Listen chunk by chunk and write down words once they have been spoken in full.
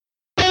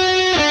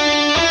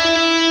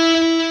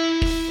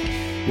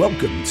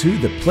Welcome to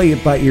the Play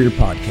It By Ear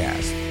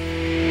podcast.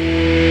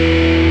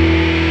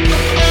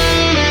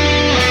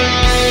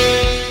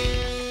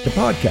 The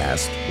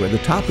podcast where the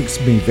topics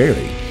may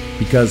vary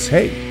because,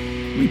 hey,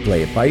 we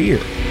play it by ear.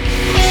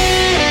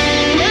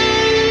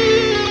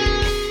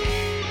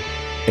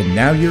 And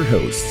now your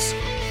hosts,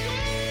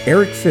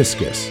 Eric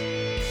Fiskus,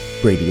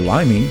 Brady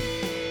Liming,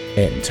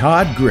 and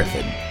Todd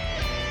Griffin.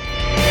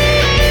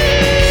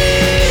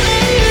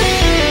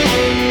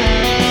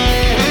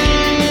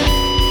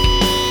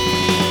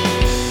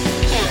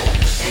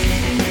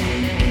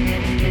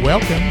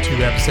 Welcome to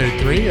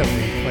episode 3 of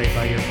the Play It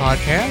By Ear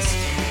podcast.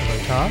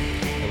 Hello, Todd.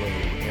 Hello,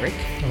 Eric.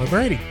 Hello,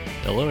 Brady.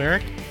 Hello,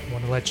 Eric. I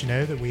want to let you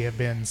know that we have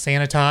been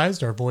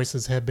sanitized. Our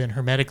voices have been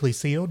hermetically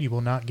sealed. You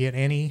will not get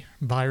any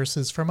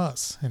viruses from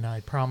us. And I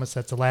promise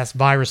that's the last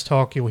virus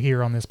talk you'll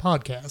hear on this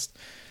podcast.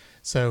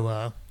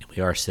 So,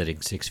 we are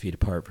sitting 6 feet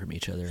apart from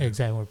each other.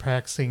 Exactly. We're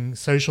practicing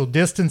social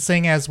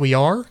distancing as we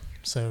are.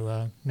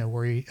 So, no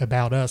worry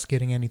about us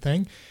getting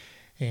anything.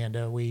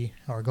 And we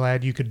are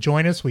glad you could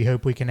join us. We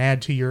hope we can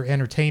add to your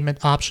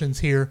entertainment options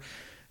here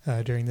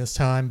during this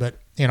time. But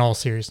in all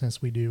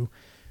seriousness, we do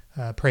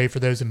pray for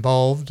those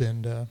involved,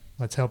 and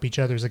let's help each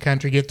other as a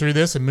country get through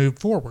this and move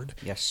forward.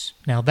 Yes.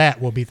 Now that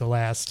will be the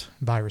last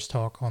virus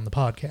talk on the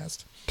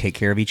podcast. Take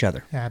care of each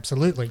other.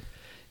 Absolutely.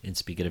 And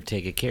speaking of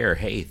taking care,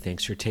 hey,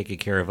 thanks for taking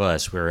care of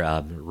us. We're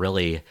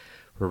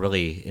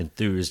really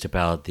enthused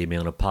about the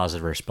amount of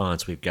positive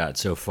response we've got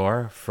so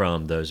far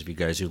from those of you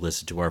guys who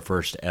listened to our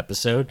first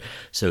episode.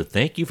 So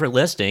thank you for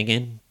listening,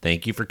 and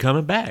thank you for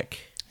coming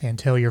back. And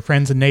tell your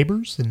friends and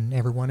neighbors and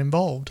everyone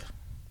involved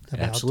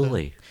about,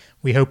 Absolutely.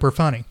 We hope we're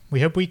funny. We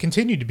hope we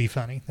continue to be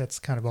funny. That's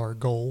kind of our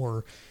goal,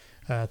 or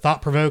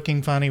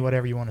thought-provoking, funny,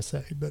 whatever you want to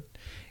say. But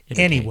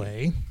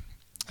anyway,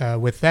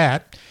 with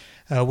that,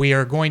 we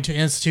are going to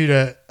institute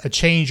a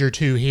change or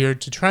two here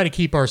to try to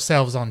keep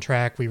ourselves on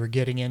track. We were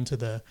getting into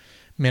the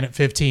minute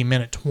 15,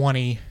 minute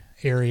 20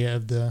 area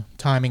of the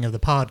timing of the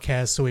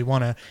podcast, so we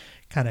want to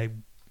kind of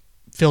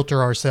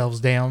filter ourselves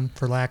down,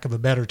 for lack of a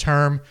better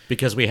term.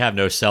 Because we have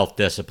no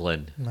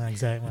self-discipline.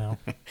 Exactly. Well,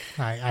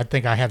 I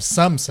think I have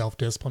some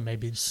self-discipline,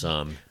 maybe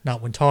Some.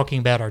 not when talking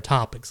about our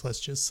topics,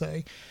 let's just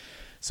say.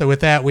 So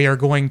with that, we are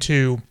going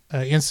to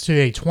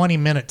institute a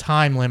 20-minute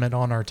time limit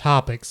on our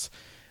topics.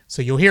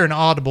 So you'll hear an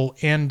audible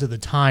end to the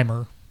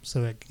timer.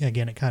 So it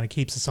kind of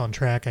keeps us on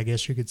track. I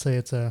guess you could say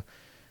it's a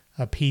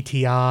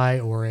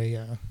PTI or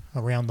a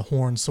around the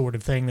horn sort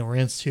of thing that we're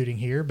instituting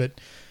here. But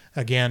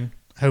again,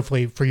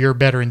 hopefully for your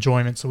better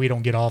enjoyment, so we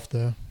don't get off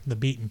the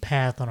beaten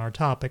path on our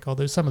topic,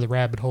 although some of the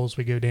rabbit holes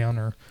we go down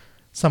are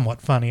somewhat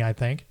funny, I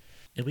think.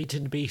 And we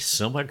tend to be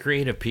somewhat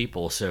creative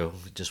people, so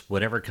just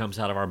whatever comes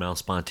out of our mouth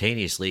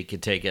spontaneously can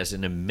take us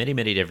into many,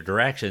 many different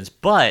directions.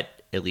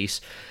 But at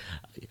least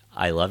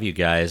I love you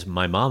guys.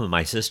 My mom and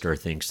my sister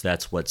thinks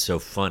that's what's so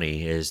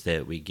funny, is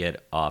that we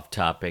get off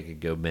topic and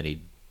go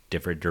many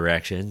different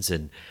directions.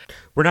 And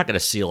we're not going to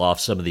seal off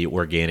some of the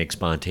organic,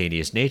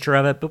 spontaneous nature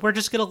of it, but we're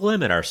just going to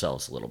limit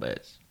ourselves a little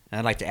bit.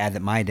 I'd like to add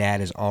that my dad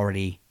is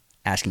already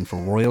asking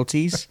for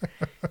royalties,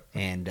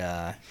 and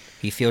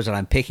he feels that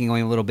I'm picking on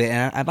him a little bit.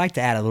 And I'd like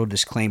to add a little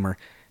disclaimer.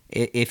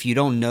 If you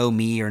don't know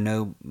me or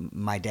know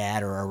my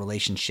dad or our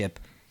relationship,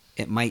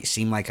 it might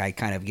seem like I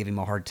kind of give him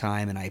a hard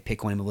time and I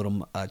pick on him a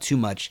little too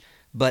much,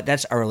 but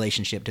that's our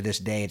relationship to this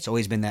day. It's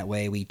always been that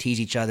way. We tease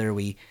each other.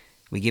 We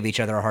give each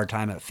other a hard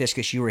time.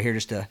 Fiskus, you were here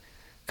just a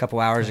couple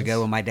hours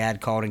ago when my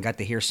dad called and got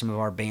to hear some of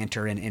our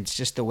banter, and it's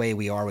just the way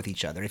we are with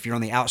each other. If you're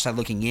on the outside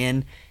looking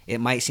in, it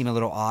might seem a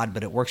little odd,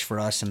 but it works for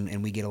us,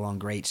 and we get along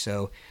great.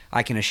 So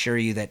I can assure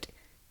you that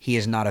he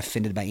is not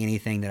offended by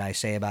anything that I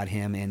say about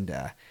him,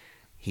 and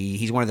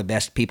he's one of the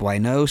best people I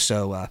know,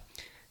 so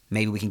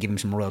maybe we can give him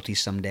some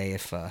royalties someday.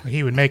 If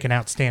he would make an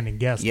outstanding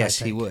guest. Yes,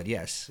 he would.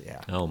 Yes,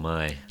 yeah. Oh,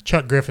 my.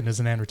 Chuck Griffin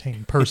is an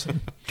entertaining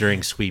person.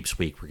 During Sweeps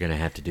Week, we're going to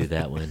have to do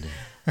that one.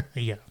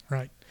 Yeah,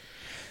 right.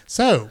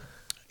 So,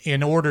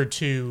 in order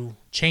to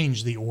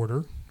change the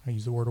order, I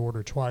use the word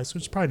order twice,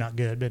 which is probably not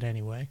good, but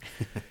anyway,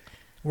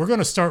 we're going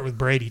to start with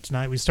Brady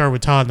tonight. We started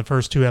with Todd in the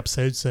first 2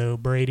 episodes, so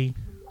Brady,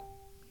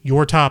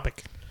 your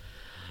topic.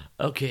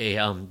 Okay,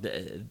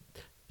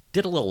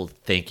 did a lot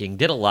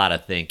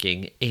of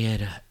thinking,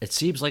 and it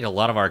seems like a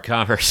lot of our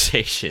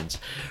conversations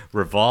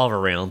revolve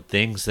around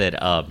things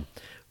that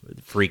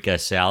freak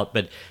us out,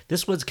 but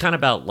this one's kind of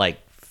about like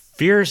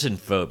fears and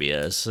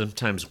phobias,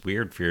 sometimes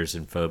weird fears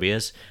and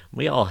phobias.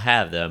 We all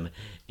have them,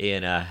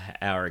 and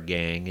our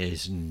gang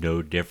is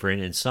no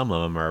different, and some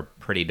of them are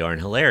pretty darn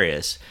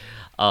hilarious.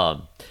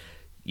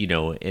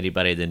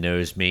 Anybody that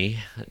knows me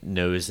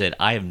knows that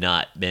I have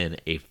not been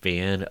a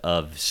fan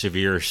of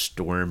severe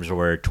storms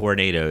or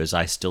tornadoes.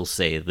 I still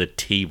say the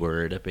T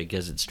word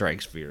because it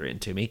strikes fear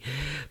into me.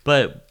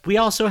 But we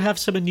also have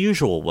some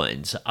unusual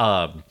ones,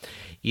 and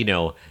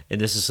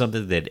this is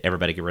something that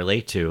everybody can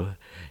relate to.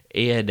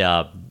 And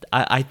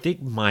I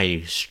think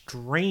my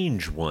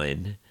strange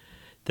one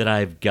that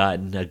I've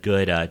gotten a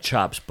good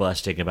chops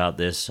busting about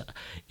this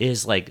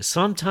is like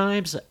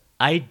sometimes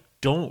I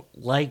don't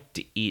like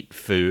to eat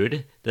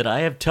food that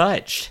I have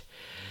touched.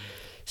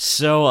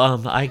 So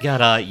I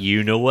got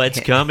you know what's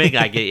coming.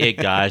 I get it,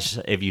 gosh.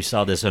 If you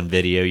saw this on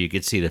video, you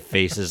could see the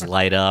faces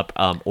light up.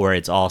 Or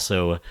it's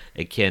also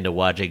akin to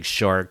watching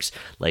sharks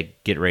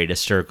like get ready to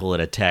circle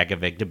and attack a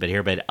victim. But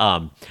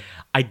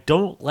I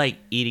don't like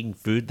eating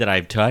food that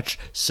I've touched.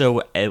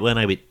 So when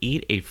I would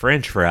eat a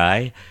French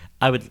fry,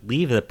 I would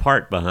leave the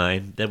part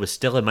behind that was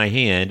still in my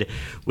hand,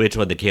 which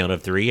on the count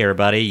of three,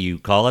 everybody, you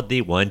call it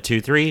the 1,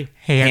 2, 3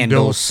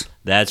 Handles.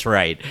 That's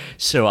right.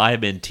 So I've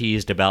been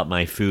teased about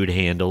my food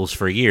handles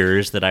for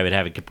years that I would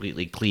have a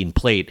completely clean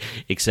plate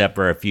except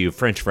for a few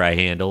French fry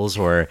handles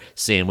or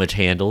sandwich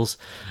handles.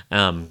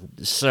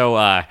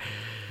 The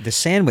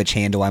sandwich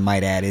handle, I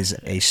might add, is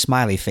a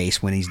smiley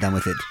face when he's done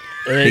with it.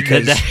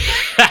 Because,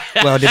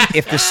 well,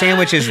 if the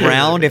sandwich is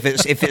round, if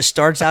it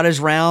starts out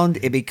as round,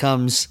 it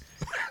becomes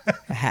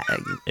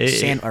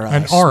an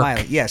arc.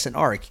 Smiley. Yes, an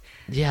arc.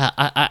 Yeah,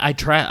 I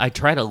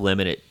try to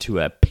limit it to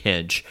a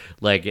pinch,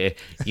 like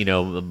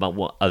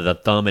the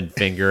thumb and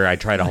finger. I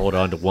try to hold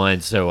on to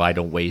one so I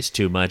don't waste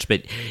too much.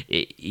 But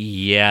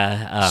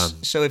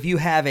so if you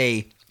have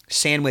a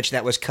sandwich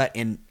that was cut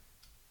in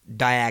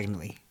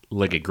diagonally,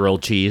 like a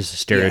grilled cheese,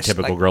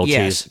 stereotypical grilled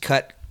cheese,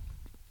 cut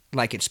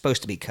like it's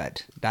supposed to be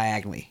cut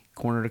diagonally,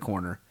 corner to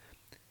corner.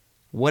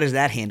 What is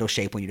that handle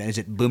shape when you're done? Is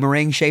it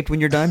boomerang shaped when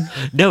you're done?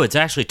 No, it's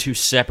actually two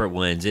separate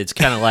ones. It's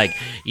kind of like,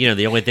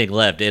 the only thing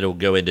left, it'll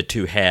go into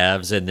two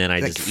halves, and then I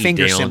like just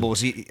finger eat down.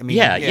 Symbols. I mean,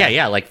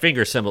 yeah, like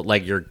finger symbol,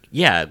 like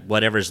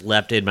whatever's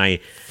left in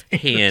my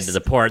hand,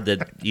 the part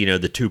that,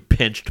 the two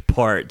pinched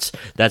parts,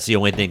 that's the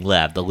only thing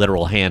left, the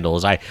literal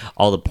handles.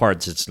 All the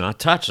parts it's not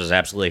touched is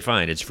absolutely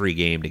fine. It's free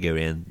game to go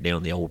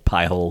down the old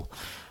pie hole.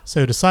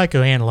 So to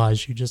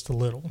psychoanalyze you just a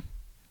little,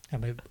 I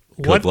mean,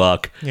 good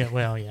luck. Yeah,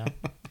 well, yeah.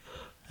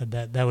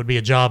 That would be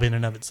a job in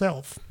and of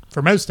itself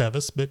for most of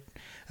us. But,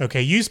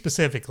 okay, you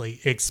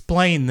specifically,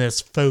 explain this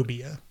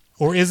phobia.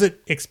 Or is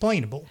it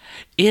explainable?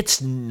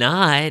 It's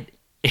not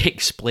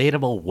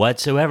explainable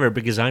whatsoever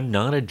because I'm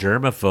not a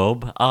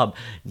germaphobe.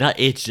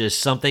 It's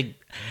just something...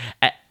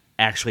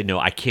 Actually, no,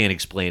 I can't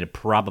explain it.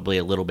 Probably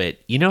a little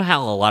bit. You know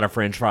how a lot of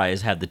French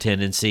fries have the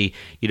tendency,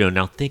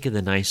 now think of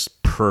the nice,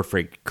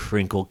 perfect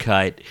crinkle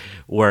cut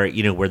where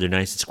they're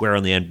nice and square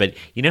on the end. But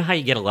you know how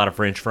you get a lot of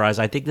French fries?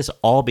 I think this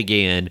all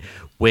began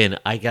when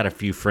I got a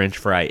few French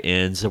fry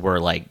ends that were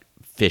like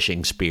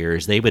fishing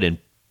spears. They would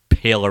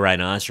impale a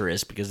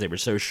rhinoceros because they were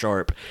so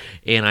sharp.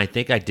 And I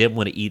think I did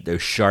want to eat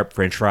those sharp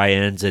French fry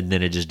ends, and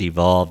then it just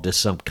evolved to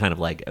some kind of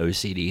like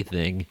OCD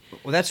thing.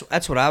 Well,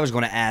 that's what I was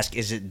going to ask.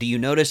 Do you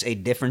notice a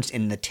difference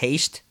in the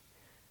taste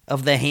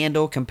of the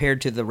handle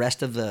compared to the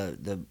rest of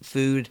the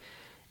food?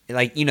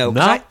 Like, No.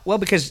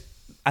 Because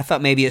I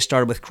thought maybe it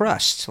started with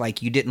crusts.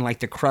 Like you didn't like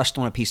the crust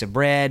on a piece of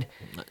bread.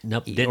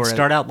 Nope, didn't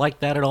start out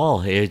like that at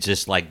all. It's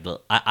just like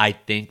I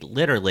think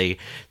literally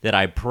that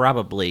I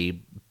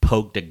probably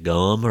poked a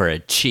gum or a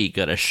cheek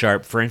at a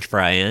sharp French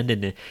fry end,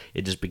 and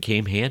it just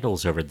became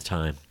handles over the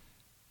time.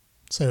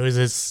 So is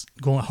this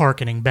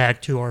harkening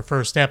back to our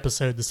first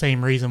episode, the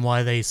same reason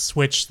why they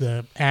switched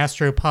the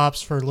Astro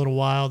Pops for a little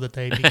while, that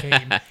they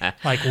became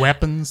like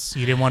weapons?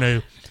 You didn't want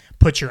to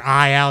put your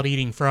eye out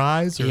eating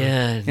fries? Or?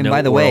 Yeah, and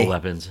by the way,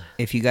 weapons.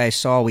 If you guys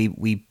saw,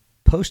 we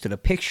posted a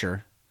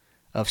picture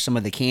of some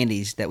of the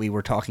candies that we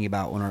were talking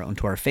about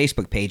onto our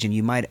Facebook page, and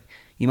you might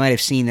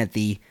have seen that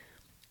the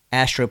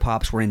Astro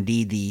Pops were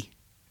indeed the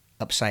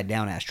upside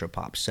down Astro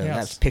Pops. So yes.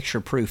 That's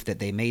picture proof that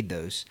they made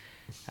those.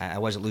 I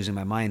wasn't losing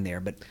my mind there,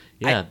 but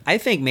yeah. I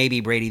think maybe,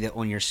 Brady, that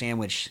on your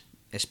sandwich,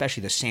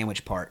 especially the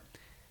sandwich part,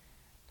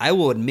 I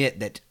will admit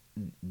that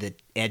the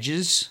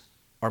edges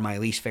are my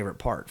least favorite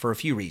part for a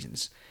few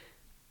reasons.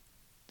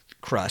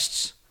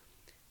 Crusts,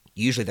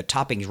 usually the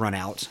toppings run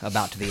out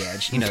about to the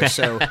edge,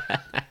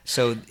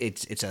 so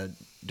it's a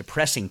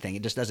depressing thing.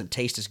 It just doesn't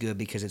taste as good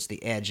because it's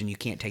the edge, and you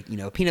can't take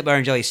a peanut butter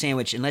and jelly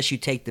sandwich unless you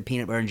take the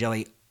peanut butter and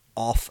jelly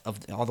all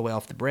the way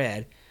off the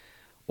bread.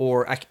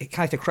 Or kind of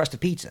like the crust of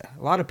pizza.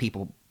 A lot of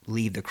people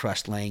leave the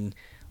crust laying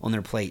on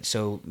their plate.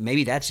 So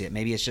maybe that's it.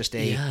 Maybe it's just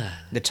the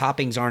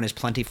toppings aren't as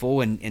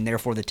plentiful, and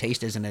therefore the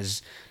taste isn't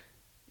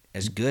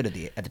as good at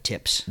the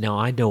tips. Now,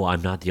 I know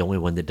I'm not the only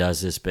one that does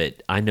this,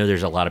 but I know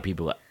there's a lot of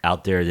people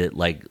out there that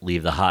like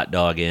leave the hot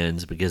dog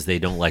ends because they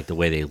don't like the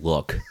way they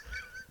look.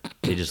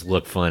 They just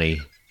look funny.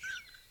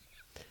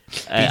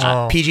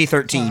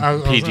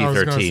 PG-13.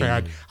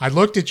 PG-13. I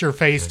looked at your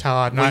face,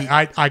 Todd, and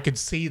I could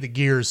see the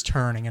gears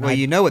turning. And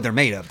you know what they're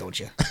made of, don't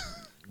you?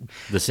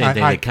 The same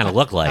thing they kind of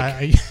look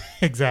like.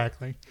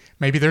 Exactly.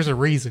 Maybe there's a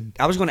reason.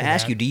 I was going to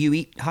ask you, do you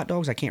eat hot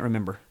dogs? I can't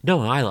remember.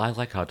 No, I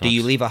like hot dogs. Do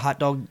you leave a hot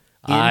dog end?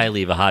 I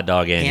leave a hot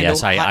dog in. Handle?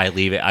 Yes, I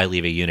leave it. I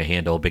leave a unit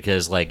handle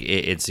because like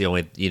it's the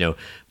only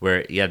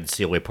where it's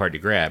the only part to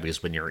grab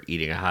because when you're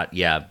eating a hot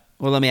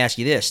Well, let me ask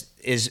you this: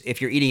 is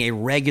if you're eating a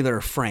regular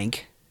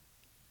Frank,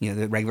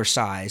 the regular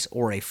size,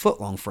 or a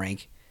foot-long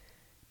Frank,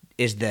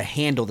 is the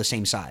handle the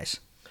same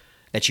size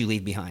that you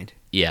leave behind?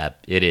 Yeah,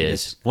 it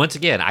is. Once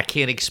again, I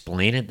can't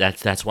explain it.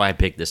 That's why I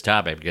picked this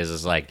topic, because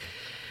it's like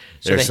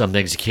there's some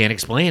things you can't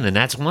explain, and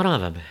that's one of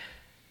them.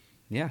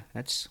 Yeah,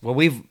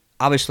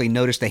 obviously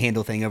noticed the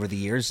handle thing over the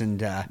years,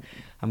 and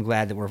I'm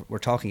glad that we're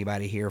talking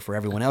about it here for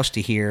everyone else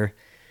to hear.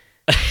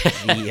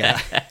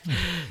 The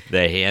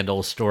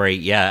handle story.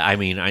 Yeah, I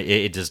mean,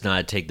 it does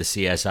not take the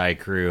CSI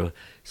crew.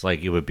 It's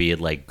like it would be at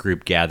like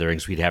group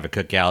gatherings. We'd have a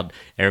cookout.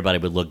 Everybody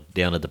would look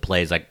down at the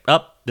plays like,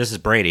 oh, this is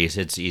Brady's.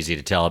 It's easy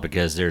to tell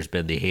because there's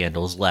been the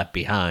handles left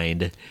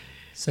behind.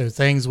 So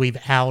things we've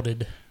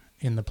outed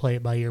in the Play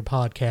It By Ear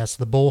podcast,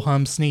 the bull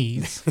hum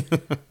sneeze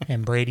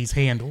and Brady's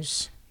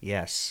handles.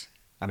 Yes.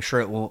 I'm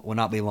sure it will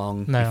not be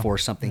long before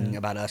something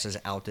about us is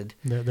outed.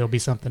 There'll be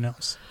something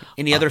else.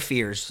 Any other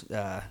fears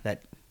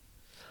that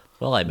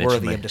I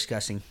worthy of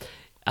discussing?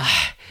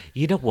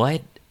 You know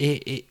what?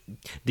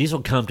 These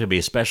will come to me,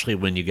 especially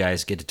when you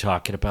guys get to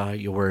talking about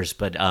yours.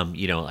 But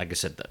like I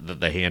said,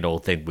 the handle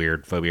thing,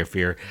 weird phobia,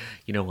 fear.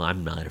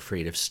 I'm not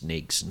afraid of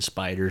snakes and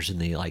spiders and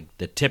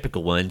the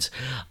typical ones.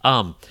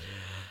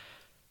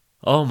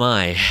 Oh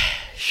my,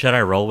 should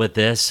I roll with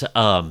this?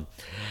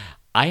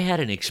 I had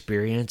an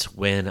experience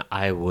when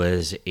I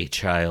was a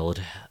child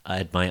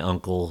at my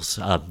uncle's.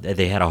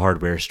 They had a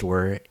hardware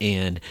store,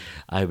 and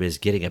I was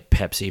getting a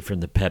Pepsi from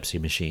the Pepsi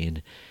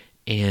machine.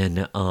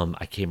 And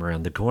I came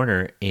around the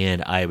corner,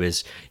 and I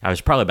was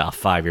probably about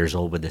 5 years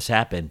old when this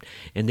happened.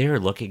 And there,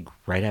 looking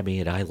right at me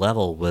at eye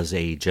level, was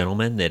a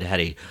gentleman that had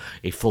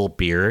a full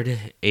beard,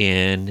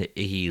 and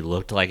he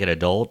looked like an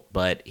adult,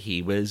 but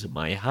he was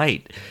my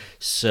height.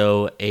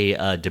 So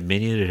a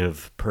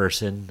diminutive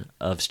person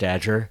of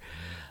stature.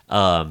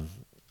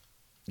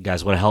 You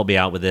guys want to help me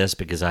out with this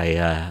because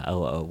a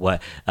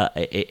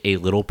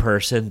little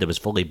person that was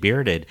fully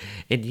bearded,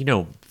 and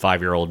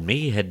 5-year-old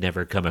me had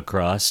never come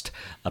across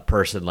a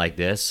person like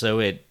this, so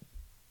it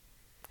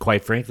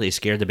quite frankly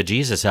scared the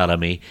bejesus out of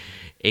me.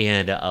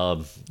 And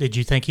did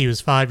you think he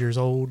was 5 years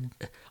old?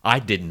 I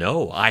didn't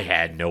know. I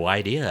had no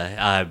idea.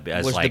 I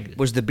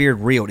was the beard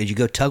real? Did you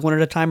go tug one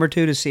at a time or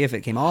two to see if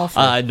it came off?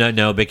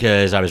 No,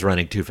 because I was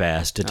running too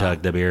fast to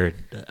tug the beard.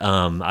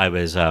 I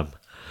was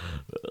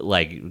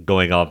like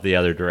going off the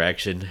other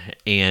direction,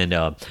 and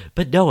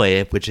but no,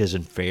 which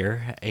isn't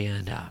fair,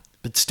 and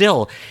but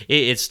still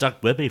it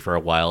stuck with me for a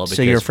while.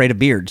 So you're afraid of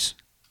beards?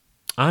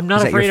 I'm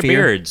not afraid of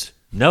beards.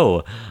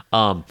 No,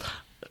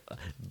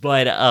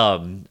 but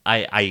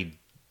I've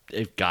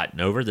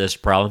gotten over this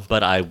problem.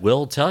 But I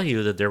will tell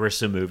you that there were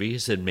some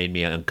movies that made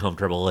me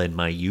uncomfortable in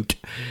my youth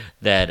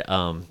that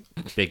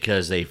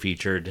because they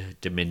featured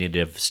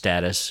diminutive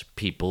status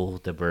people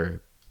that were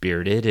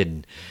bearded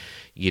and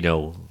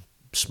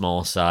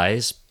small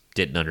size.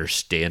 Didn't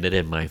understand it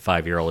in my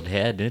 5-year-old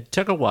head, and it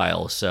took a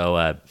while.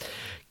 So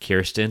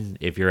Kirsten,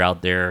 if you're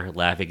out there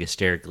laughing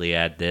hysterically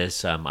at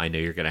this, I know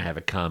you're going to have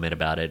a comment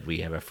about it. We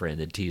have a friend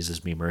that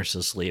teases me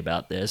mercilessly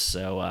about this.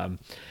 So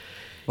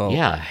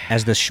yeah,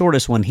 as the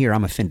shortest one here,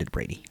 I'm offended,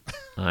 Brady.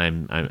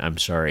 I'm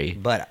sorry,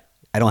 but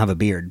I don't have a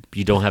beard.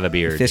 You don't have a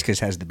beard. Fiscus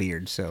has the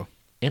beard, so.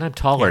 And I'm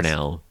taller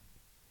now.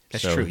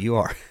 That's true. You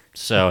are.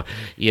 So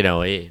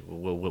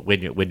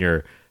when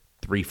you're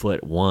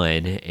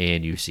 3'1"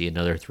 and you see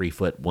another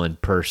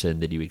 3'1"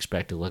 person that you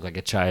expect to look like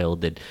a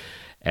child that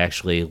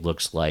actually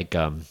looks like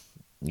a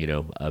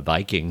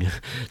Viking,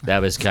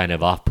 that was kind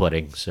of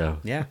off-putting. So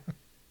yeah.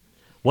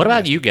 What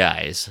about you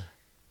guys?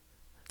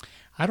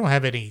 I don't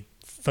have any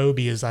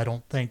phobias, I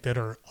don't think, that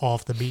are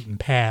off the beaten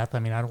path. I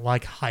mean, I don't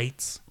like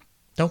heights.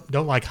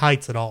 Don't like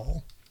heights at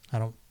all. I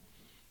don't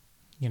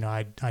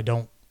I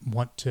don't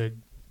want to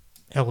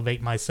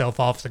elevate myself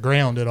off the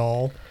ground at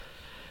all.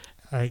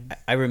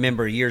 I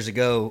remember years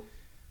ago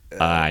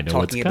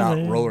talking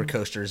about roller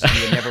coasters.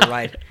 You would never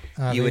ride.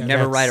 You would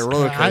never ride a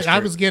roller coaster. I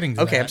was getting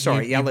to okay, that. I'm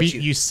sorry.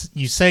 You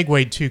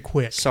segued too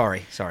quick.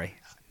 Sorry.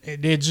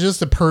 It's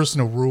just a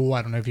personal rule.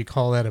 I don't know if you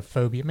call that a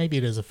phobia. Maybe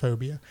it is a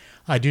phobia.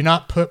 I do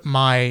not put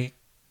my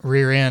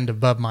rear end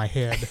above my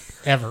head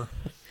ever.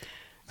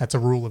 That's a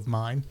rule of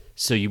mine.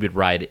 So you would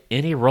ride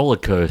any roller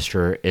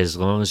coaster as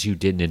long as you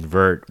didn't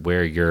invert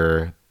where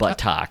your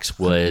buttocks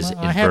was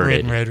inverted. I have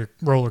ridden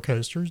roller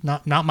coasters.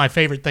 Not my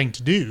favorite thing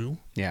to do.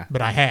 Yeah,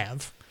 but I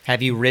have.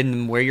 Have you ridden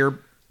them where you're?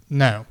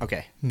 No.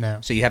 Okay. No.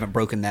 So you haven't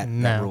broken that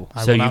rule.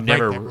 I will not break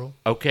that rule.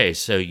 Okay,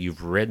 so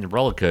you've ridden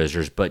roller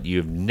coasters, but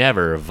you've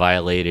never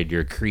violated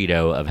your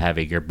credo of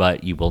having your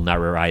butt. You will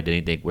never ride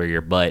anything where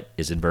your butt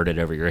is inverted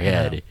over your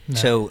head. No.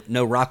 So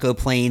no Rocco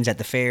planes at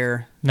the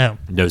fair. No.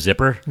 No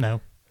zipper. No.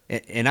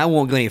 And I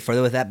won't go any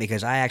further with that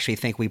because I actually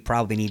think we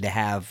probably need to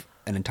have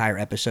an entire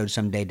episode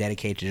someday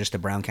dedicated to just the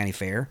Brown County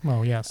Fair.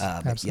 Oh, yes.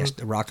 Absolutely. Yes,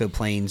 the Rocco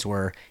planes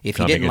were, if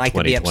you Coming didn't like to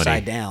be 2020.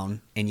 upside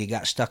down and you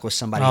got stuck with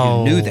somebody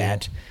who knew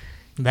that.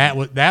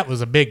 That was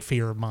a big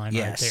fear of mine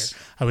right there.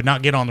 I would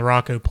not get on the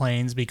Rocco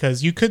planes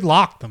because you could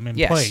lock them in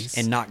place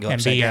and not go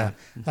upside down.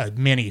 A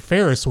mini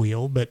Ferris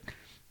wheel. But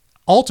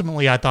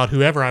ultimately, I thought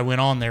whoever I went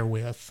on there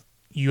with,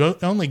 you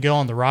only go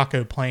on the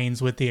Rocco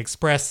planes with the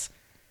express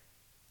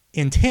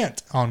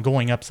intent on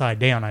going upside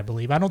down, I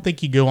believe. I don't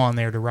think you go on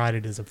there to ride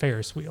it as a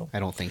Ferris wheel. I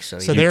don't think so.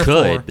 So You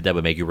could, but that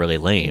would make you really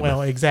lame.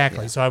 Well,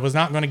 exactly. Yeah. So I was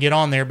not going to get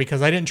on there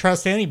because I didn't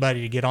trust anybody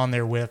to get on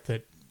there with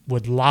that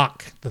would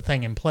lock the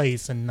thing in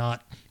place and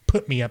not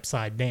put me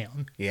upside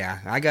down. Yeah,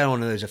 I got on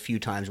those a few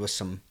times with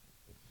some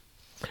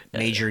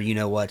major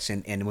you-know-whats,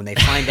 and when they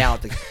find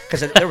out,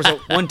 because there was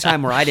one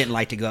time where I didn't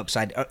like to go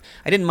I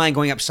didn't mind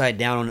going upside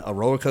down on a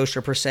roller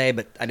coaster per se,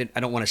 but I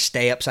don't want to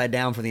stay upside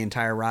down for the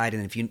entire ride,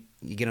 and if you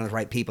get on the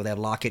right people, they'll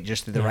lock it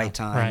just at the right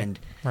time,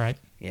 right.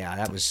 Yeah,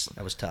 that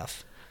was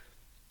tough.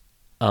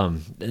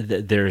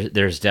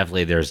 There's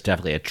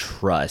definitely a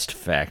trust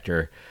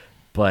factor,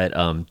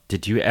 but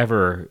did you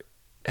ever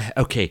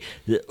get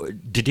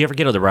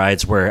on the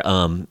rides where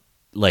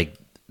like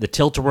the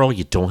tilt-a-whirl,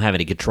 you don't have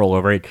any control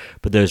over it,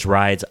 but those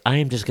rides, I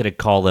am just going to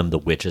call them the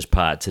witch's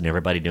pots, and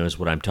everybody knows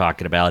what I'm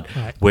talking about,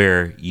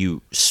 where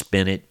you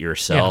spin it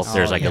yourself.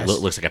 Yes. There's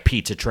looks like a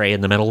pizza tray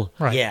in the middle.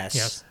 Right.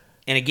 Yes.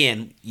 And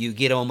again, you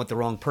get on with the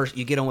wrong person.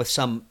 You get on with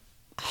some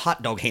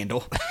hot dog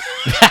handle.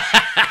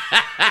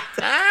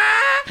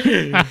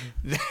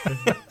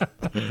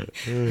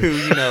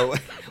 Who,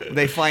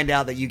 they find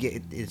out that you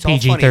get, it's all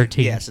funny.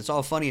 PG-13. Yes, it's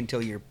all funny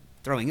until you're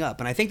throwing up.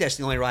 And I think that's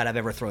the only ride I've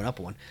ever thrown up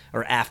on,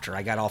 or after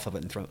I got off of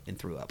it and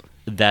threw up.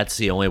 That's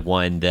the only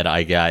one that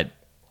I got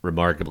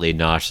remarkably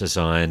nauseous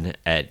on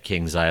at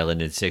Kings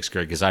Island in 6th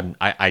grade, because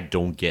I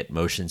don't get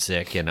motion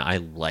sick, and I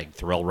like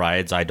thrill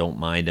rides. I don't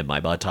mind if my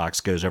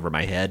buttocks goes over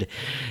my head,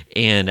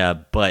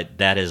 and but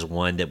that is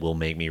one that will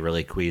make me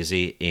really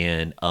queasy.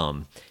 And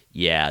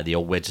yeah, the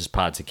old witch's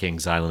pots at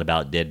Kings Island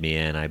about did me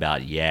in. I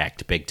about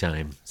yacked big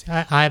time. See,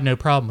 I have no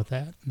problem with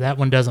that. That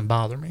one doesn't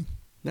bother me.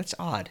 That's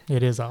odd.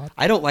 It is odd.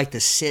 I don't like to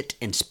sit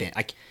and spin.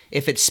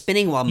 If it's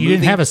spinning while You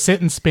moving... didn't have a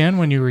sit and spin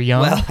when you were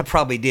young? Well, I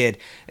probably did.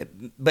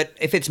 But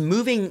if it's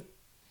moving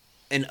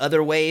in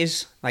other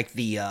ways, like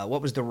the...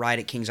 what was the ride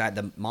at Kings Island?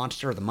 The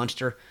Monster or the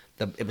Munster?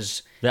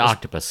 The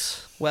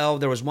octopus. Well,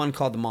 there was one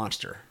called the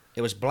Monster.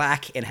 It was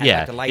black and had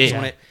like the lights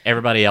on it.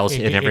 Everybody else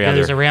It and every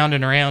goes other... around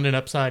and around and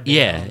upside down.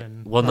 Yeah.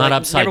 And, Well, not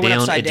upside never went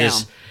down. upside down.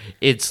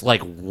 It's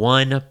like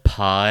one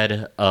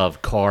pod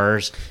of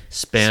cars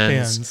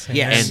spins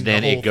Yes. and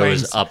then the it whole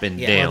goes thing's- up and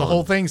Yeah. down. well, the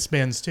whole thing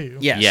spins too.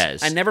 Yes.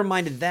 Yes. I never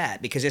minded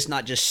that because it's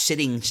not just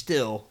sitting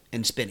still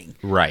and spinning.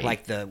 Right.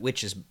 Like the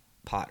witch's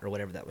pot or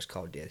whatever that was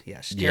called did.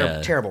 Yes.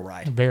 Yeah. Terrible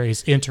ride.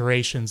 Various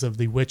iterations of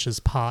the witch's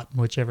pot,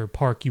 whichever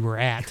park you were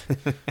at,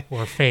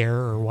 or fair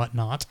or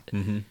whatnot.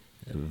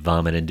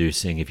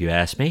 Vomit-inducing, if you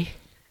ask me.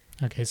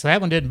 Okay, so that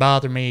one didn't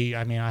bother me.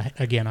 I mean, I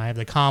have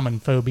the common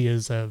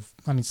phobias of,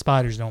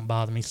 spiders don't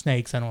bother me.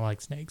 Snakes, I don't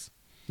like snakes.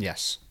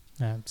 Yes.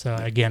 So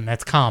again,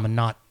 that's common,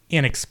 not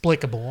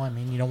inexplicable. I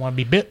mean, you don't want to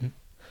be bitten.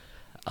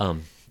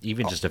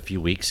 Even just a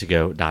few weeks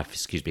ago,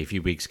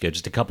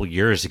 just a couple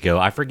years ago,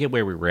 I forget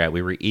where we were at.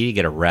 We were eating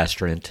at a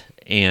restaurant,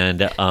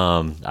 and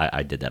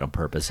I did that on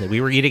purpose.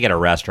 We were eating at a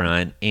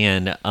restaurant,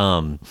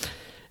 and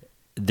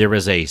there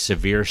was a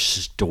severe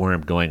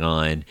storm going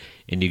on,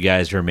 and you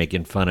guys were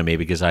making fun of me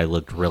because I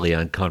looked really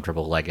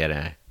uncomfortable, like in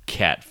a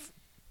cat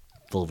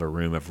full of a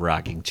room of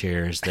rocking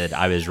chairs, that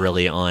I was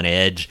really on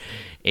edge.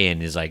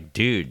 And he's like,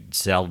 dude,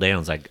 settle down.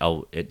 It's like,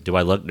 oh, do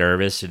I look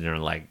nervous? And they're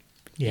like,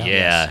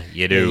 yeah,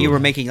 you do. You were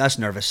making us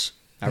nervous.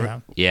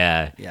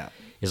 Yeah.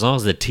 As long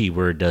as the T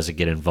word doesn't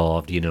get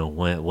involved,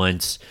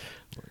 once...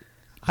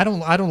 I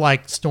don't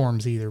like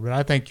storms either, but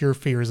I think your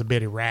fear is a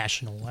bit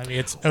irrational. I mean,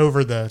 it's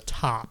over the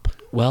top.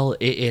 Well,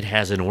 it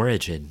has an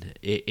origin.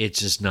 It's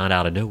just not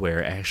out of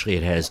nowhere. Actually,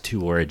 it has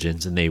two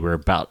origins, and they were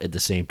about at the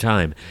same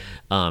time.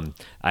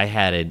 I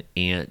had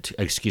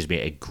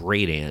a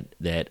great aunt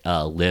that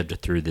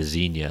lived through the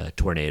Xenia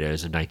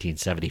tornadoes of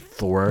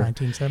 1974.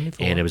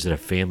 1974. And it was at a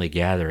family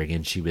gathering,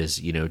 and she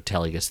was,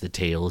 telling us the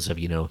tales of,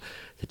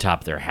 the top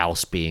of their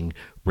house being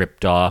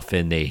ripped off,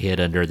 and they hid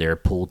under their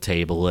pool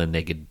table, and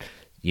they could,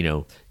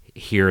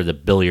 hear the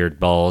billiard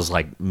balls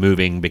like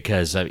moving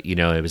because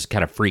it was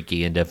kind of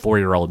freaky. And to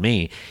 4-year-old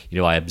me,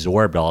 I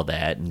absorbed all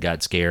that and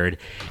got scared.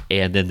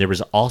 And then there was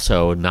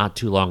also, not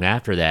too long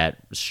after that,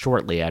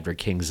 shortly after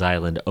Kings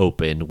Island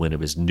opened, when it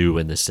was new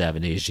in the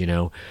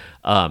 70s,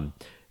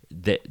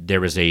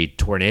 there was a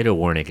tornado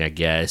warning, I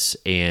guess.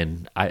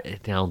 And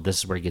now this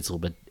is where it gets a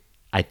little bit,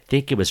 I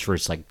think it was for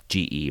like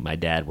GE. My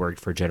dad worked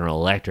for General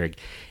Electric,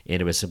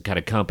 and it was some kind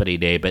of company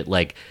day. But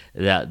like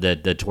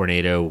the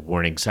tornado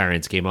warning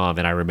sirens came off,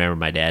 and I remember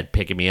my dad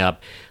picking me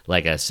up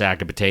like a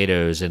sack of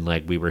potatoes, and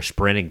like we were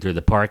sprinting through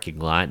the parking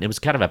lot, and it was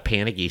kind of a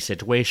panicky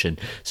situation.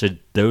 So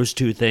those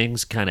two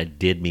things kind of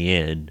did me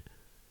in.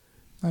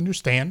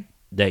 Understand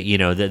that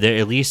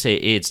at least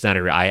it's not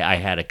I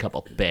had a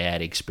couple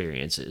bad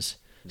experiences.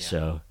 Yeah.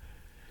 So,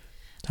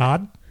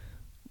 Todd,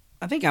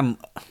 I think I'm.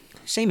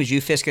 Same as you,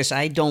 Fiscus.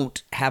 I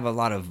don't have a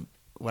lot of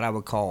what I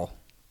would call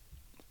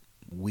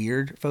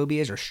weird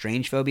phobias or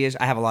strange phobias.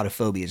 I have a lot of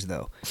phobias,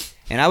 though.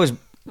 And I was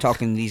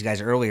talking to these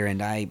guys earlier,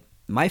 and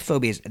my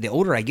phobias, the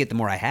older I get, the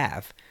more I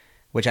have,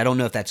 which I don't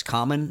know if that's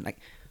common. Like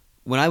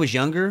when I was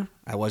younger,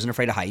 I wasn't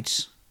afraid of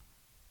heights.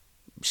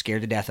 I'm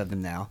scared to death of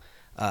them now.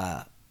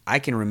 I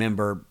can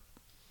remember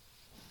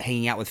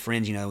hanging out with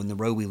friends, in the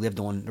road we lived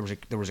on,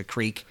 there was a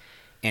creek,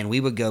 and we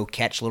would go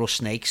catch little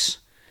snakes,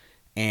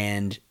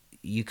 and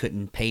you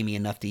couldn't pay me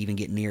enough to even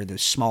get near the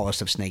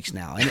smallest of snakes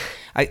now.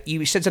 And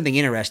you said something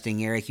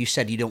interesting, Eric. You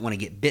said you don't want to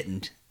get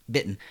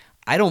bitten.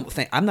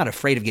 I'm not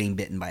afraid of getting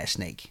bitten by a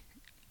snake.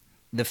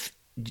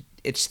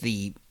 it's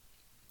the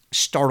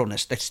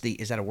startledness.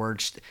 Is that a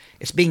word?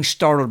 It's being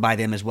startled by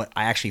them is what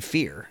I actually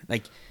fear.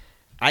 Like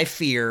I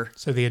fear.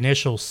 So the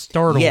initial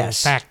startle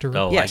Yes. factor.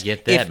 Oh, I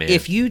get that, man.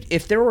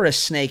 If there were a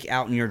snake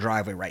out in your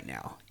driveway right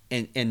now,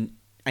 and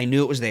I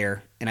knew it was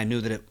there, and I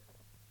knew that it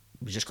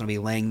was just going to be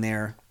laying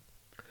there,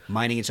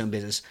 minding its own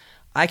business,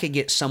 I could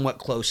get somewhat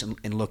close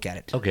and look at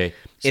it. Okay.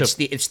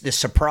 It's the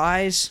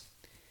surprise,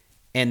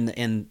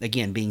 and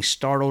again being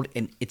startled,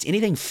 and it's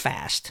anything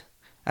fast.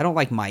 I don't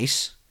like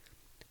mice.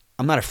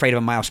 I'm not afraid of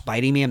a mouse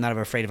biting me. I'm not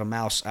afraid of a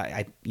mouse.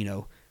 I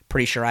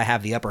pretty sure I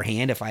have the upper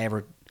hand if I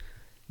ever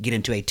get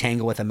into a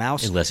tangle with a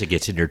mouse. Unless it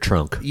gets in your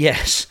trunk.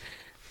 Yes,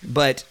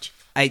 but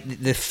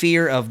the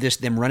fear of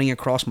them running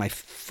across my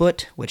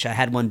foot, which I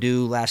had one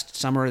do last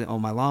summer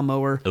on my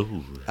lawnmower.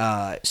 Ooh.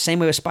 Same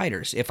way with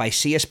spiders. If I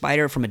see a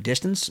spider from a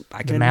distance,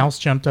 I can. The mouse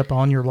jumped up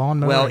on your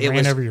lawnmower and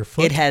ran over your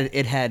foot.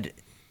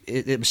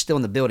 It was still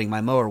in the building.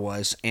 My mower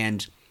was,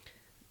 and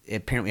it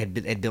apparently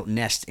had built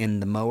nests in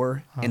the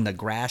mower in the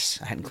grass.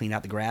 I hadn't cleaned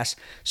out the grass,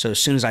 so as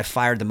soon as I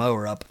fired the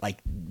mower up, like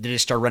they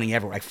just started running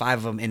everywhere. Like 5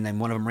 of them, and then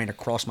one of them ran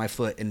across my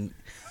foot and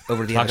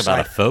over the Talk other about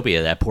side. a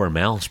phobia. That poor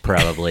mouse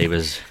probably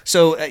was.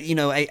 So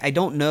I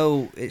don't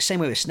know. Same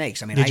way with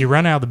snakes. I mean, Did you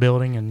run out of the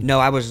building and? No,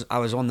 I was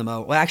on the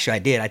mower. Well, actually, I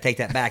did. I take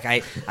that back.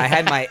 I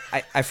had my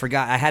I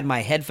forgot. I had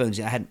my headphones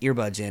in. I had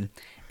earbuds in,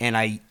 and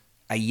I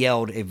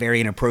yelled a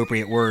very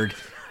inappropriate word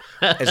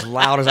as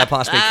loud as I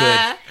possibly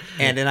could.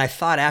 And then I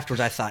thought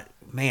afterwards,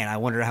 man, I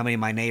wonder how many of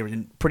my neighbors,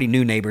 and pretty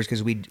new neighbors,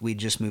 because we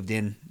just moved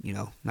in,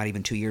 not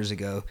even 2 years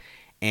ago,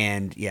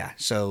 and yeah,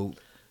 so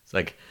It's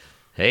like,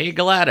 hey,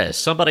 Gladys,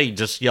 somebody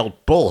just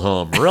yelled bull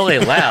home really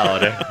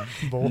loud.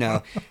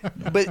 no,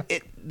 but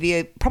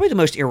probably the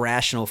most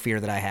irrational fear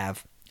that I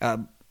have,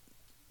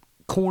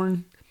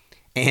 corn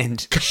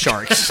and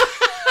sharks.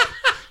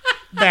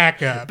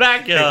 Back up.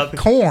 Back up.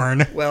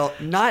 Corn. Well,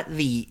 not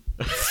the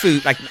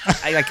food.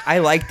 I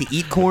like to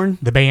eat corn,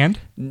 The band,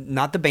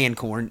 not the band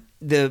corn.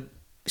 The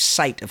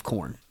sight of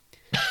corn.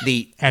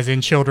 as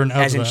in children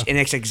of And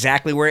it's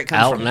exactly where it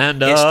comes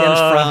Outlander. from. It stems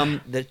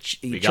from the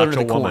Children of your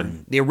the Corn,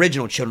 woman. the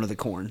original Children of the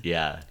Corn,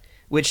 Yeah.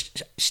 which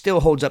still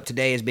holds up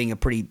today as being a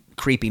pretty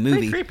creepy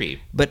movie. Pretty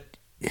creepy. But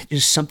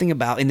there's something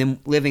about, and then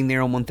living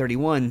there on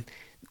 131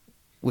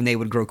 when they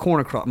would grow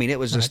corn across. I mean, it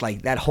was just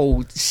like that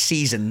whole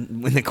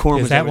season when the corn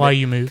was. Is that over why there.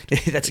 you moved?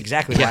 That's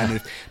exactly why I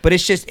moved. But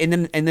it's just, and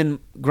then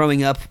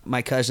growing up,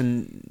 my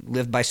cousin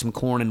lived by some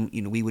corn,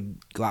 and we would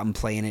go out and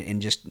play in it, and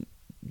just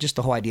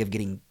the whole idea of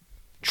getting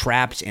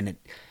trapped in it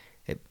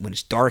when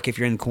it's dark. If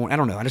you're in corn, I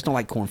don't know. I just don't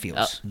like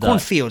cornfields.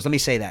 Cornfields. Let me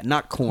say that,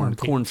 not corn.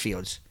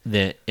 Cornfields.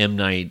 The M.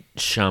 Night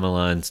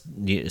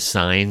Shyamalan's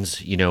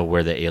signs,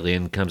 where the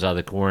alien comes out of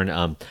the corn.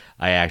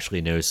 I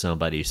actually know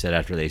somebody who said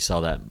after they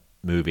saw that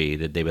movie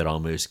that they would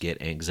almost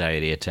get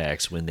anxiety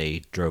attacks when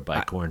they drove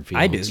by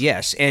cornfields. I do,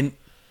 yes. And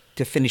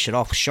to finish it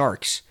off with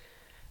sharks,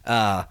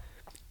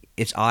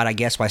 it's odd, I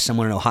guess, why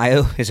someone in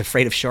Ohio is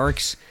afraid of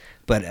sharks,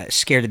 but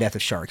scared to death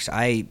of sharks.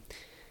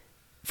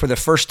 For the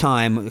first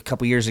time a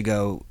couple years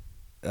ago,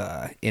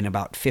 in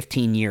about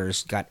 15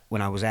 years,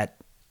 when I was at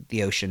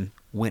the ocean,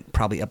 went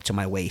probably up to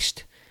my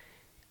waist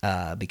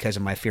because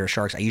of my fear of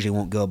sharks. I usually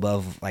won't go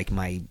above like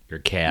Your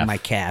calf. my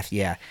calf,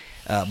 yeah.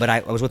 But I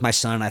was with my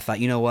son, and I thought,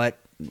 you know what,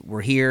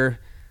 we're here.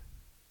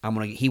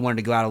 He wanted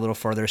to go out a little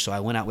further, so I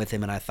went out with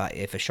him, and I thought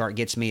if a shark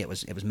gets me, it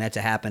was meant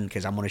to happen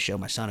because I'm going to show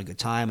my son a good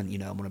time, and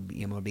I'm going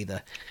to be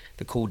the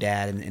cool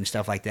dad and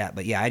stuff like that.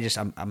 But yeah,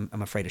 I'm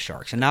afraid of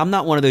sharks, and now I'm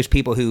not one of those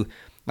people who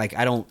like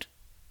I don't,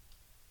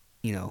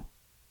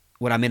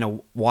 when I'm in a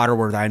water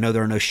where I know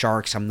there are no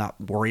sharks, I'm not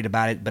worried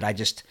about it. But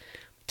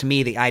to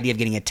me, the idea of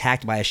getting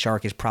attacked by a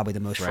shark is probably the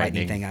most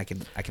frightening thing I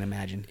can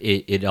imagine.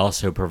 It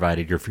also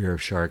provided your fear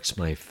of sharks.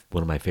 One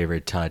of my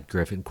favorite Todd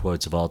Griffin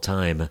quotes of all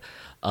time.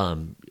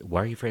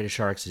 Why are you afraid of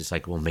sharks? It's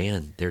like, well,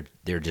 man,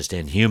 they're just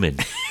inhuman.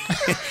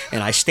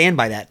 And I stand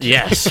by that.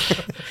 Yes.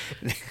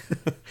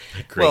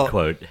 Great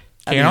quote.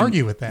 Can't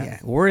argue with that. Yeah,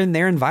 we're in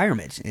their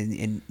environment,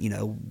 and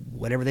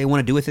whatever they want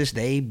to do with us,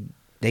 they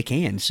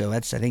can. So I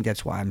think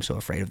that's why I'm so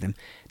afraid of them.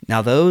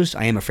 Now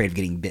I am afraid of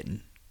getting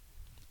bitten,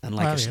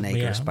 unlike a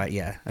snake or a spider.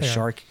 Yeah, a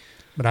shark.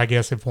 But I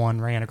guess if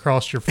one ran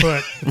across your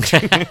foot,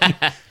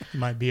 you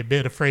might be a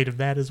bit afraid of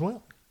that as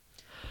well.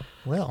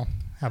 Well,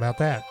 how about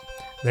that?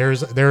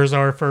 There's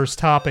our first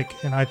topic,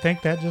 and I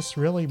think that just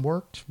really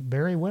worked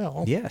very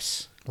well.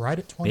 Yes. Right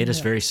at 20 Made us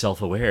minutes. very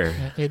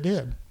self-aware. It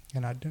did,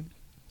 and I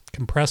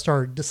compressed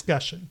our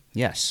discussion.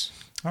 Yes.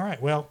 All right,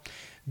 well,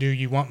 do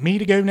you want me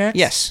to go next?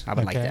 Yes, I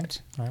would like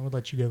that. All right, we'll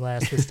let you go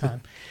last this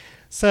time.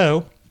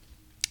 So,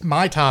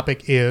 my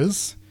topic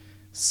is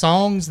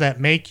songs that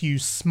make you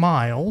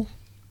smile,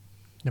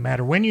 no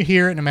matter when you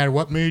hear it, no matter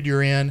what mood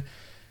you're in.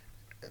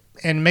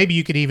 And maybe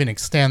you could even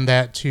extend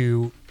that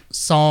to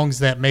songs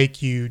that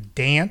make you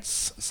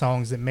dance,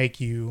 songs that make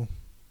you,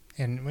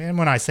 and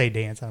when I say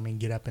dance, I don't mean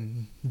get up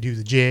and do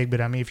the jig, but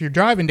I mean if you're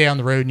driving down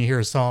the road and you hear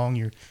a song,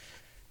 you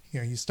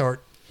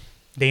start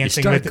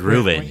dancing with it.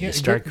 Grooving. You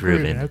start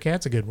grooving. Okay,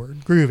 that's a good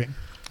word. Grooving.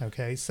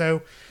 Okay,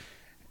 so,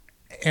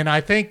 and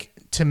I think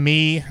to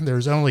me,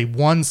 there's only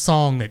one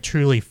song that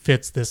truly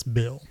fits this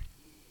bill.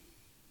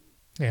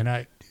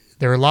 And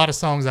there are a lot of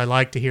songs I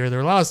like to hear. There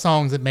are a lot of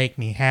songs that make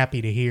me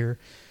happy to hear.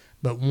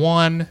 But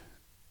one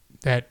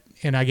that,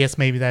 and I guess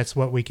maybe that's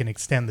what we can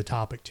extend the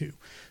topic to.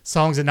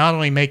 Songs that not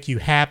only make you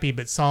happy,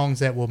 but songs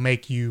that will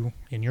make you,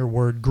 in your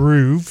word,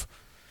 groove.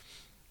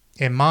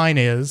 And mine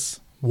is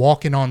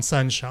Walking on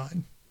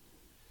Sunshine.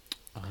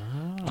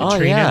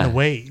 Katrina and the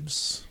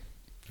Waves.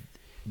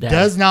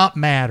 Does not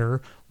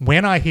matter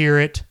when I hear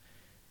it,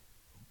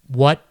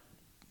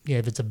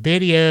 if it's a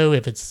video,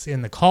 if it's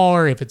in the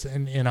car, if it's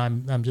and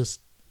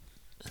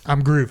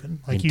I'm grooving.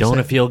 Like and you don't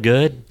said. It feel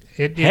good?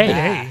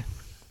 Hey.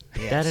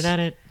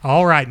 Yes.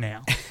 All right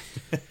now.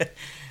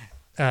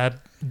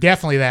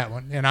 Definitely that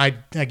one.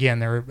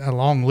 And there are a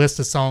long list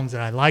of songs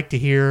that I like to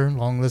hear, a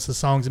long list of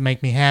songs that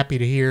make me happy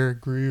to hear,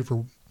 groove,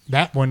 or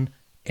that one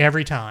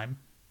every time,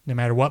 no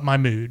matter what my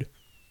mood.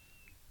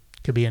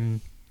 Could be in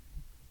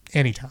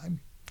any time.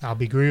 I'll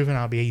be grooving,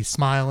 I'll be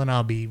smiling,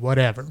 I'll be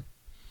whatever.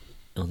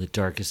 On the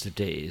darkest of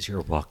days,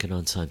 you're walking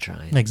on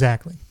sunshine.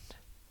 Exactly.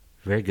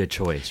 Very good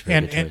choice.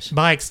 And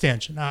by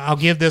extension, I'll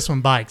give this one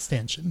by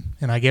extension.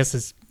 And I guess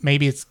it's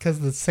because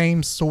of the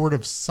same sort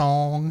of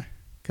song,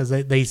 because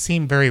they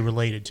seem very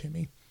related to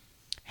me.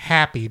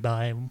 Happy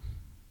by,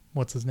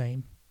 what's his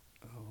name?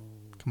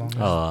 Come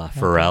on.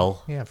 Pharrell.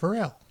 Yeah,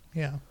 Pharrell.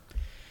 Yeah.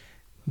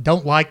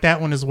 Don't like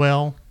that one as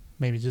well.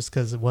 Maybe just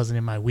because it wasn't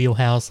in my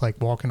wheelhouse,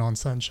 like Walking on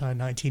Sunshine,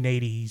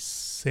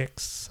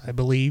 1986, I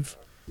believe.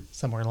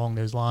 Somewhere along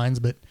those lines.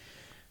 But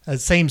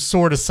same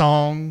sort of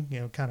song,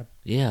 kind of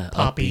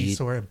poppy upbeat,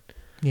 sort of.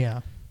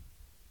 Yeah.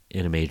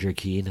 In a major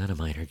key, not a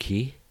minor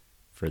key.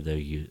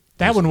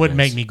 That one wouldn't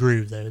make me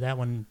groove, though. That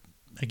one,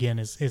 again,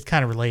 is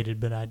kind of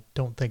related, but I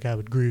don't think I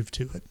would groove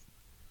to it.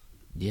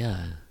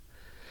 Yeah.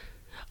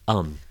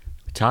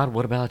 Todd,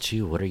 what about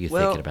you? What are you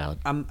thinking about?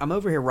 I'm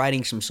over here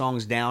writing some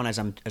songs down as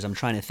I'm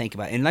trying to think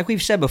about it. And like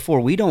we've said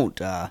before, we don't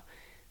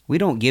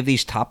give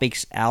these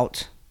topics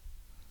out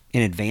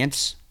in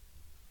advance,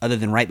 other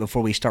than right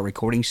before we start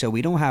recording. So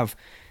we don't have.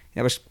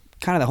 That was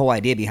kind of the whole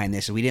idea behind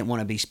this. We didn't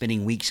want to be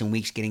spending weeks and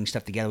weeks getting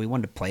stuff together. We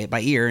wanted to play it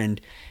by ear, and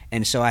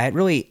so I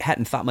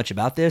hadn't thought much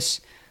about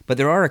this. But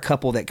there are a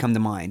couple that come to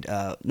mind.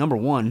 Number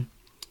one,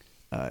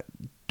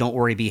 "Don't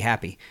Worry, Be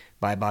Happy"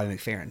 by Bobby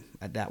McFerrin.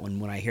 That one,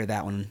 when I hear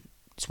that one,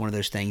 it's one of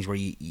those things where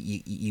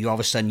you all of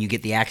a sudden you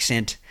get the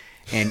accent,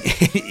 and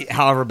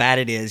however bad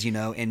it is,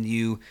 and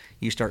you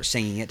start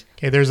singing it.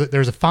 Okay, there's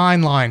a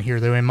fine line here,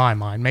 though, in my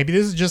mind. Maybe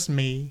this is just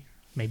me.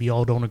 Maybe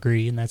y'all don't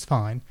agree, and that's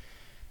fine.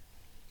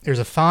 There's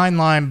a fine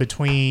line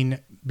between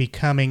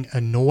becoming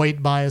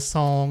annoyed by a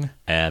song.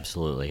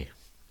 Absolutely.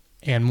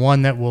 And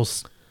one that will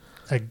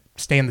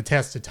stand the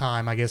test of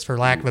time, I guess, for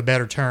lack of a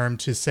better term,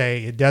 to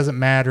say it doesn't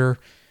matter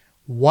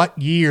what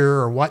year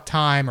or what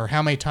time or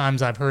how many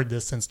times I've heard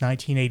this since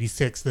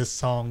 1986, this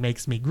song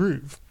makes me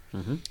groove.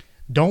 Mm-hmm.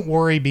 Don't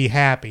Worry, Be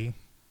Happy.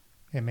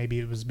 And maybe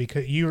it was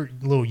because you were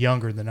a little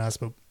younger than us,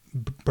 but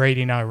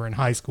Brady and I were in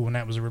high school when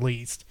that was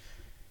released.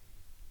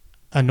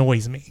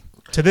 Annoys me.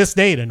 To this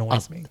day, it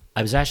annoys me.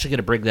 I was actually going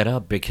to bring that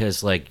up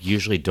because,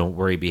 usually Don't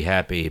Worry, Be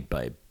Happy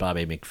by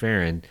Bobby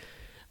McFerrin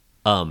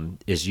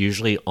is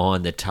usually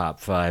on the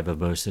top 5 of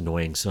most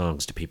annoying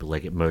songs to people,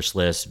 like at most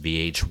lists,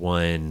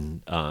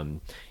 VH1,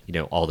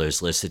 all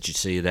those lists that you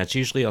see. That's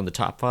usually on the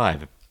top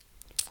 5.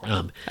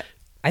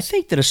 I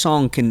think that a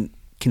song can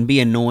be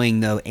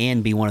annoying, though,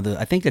 and be one of the...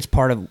 I think that's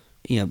part of,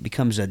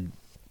 becomes in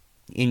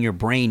your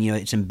brain,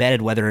 it's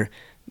embedded, whether...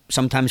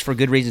 sometimes for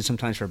good reasons,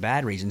 sometimes for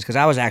bad reasons. Because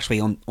I was actually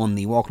on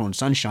the Walking on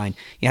Sunshine,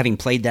 having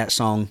played that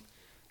song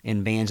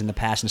in bands in the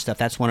past and stuff.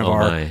 That's one of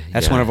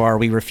one of our.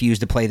 We refuse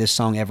to play this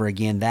song ever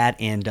again. That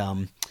and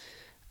I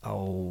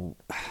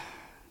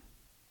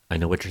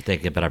know what you're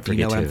thinking, but I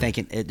forget. What I'm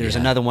thinking? There's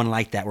another one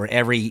like that where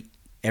every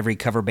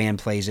cover band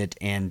plays it,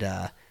 and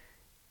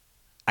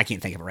I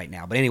can't think of it right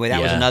now. But anyway,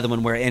 that was another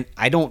one where, and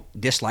I don't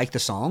dislike the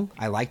song.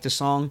 I like the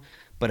song,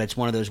 but it's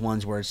one of those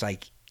ones where it's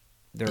like.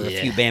 There are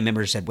a few band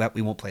members who said, well,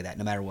 we won't play that.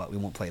 No matter what, we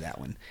won't play that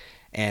one.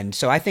 And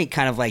so I think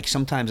kind of like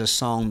sometimes a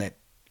song that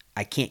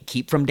I can't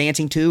keep from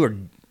dancing to or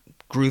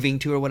grooving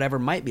to or whatever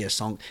might be a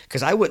song.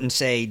 Because I wouldn't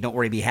say Don't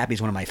Worry, Be Happy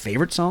is one of my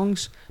favorite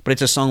songs, but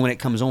it's a song when it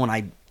comes on,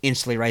 I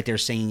instantly right there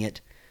singing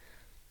it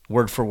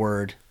word for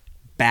word,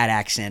 bad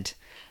accent.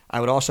 I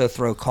would also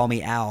throw Call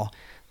Me Al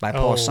by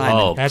Paul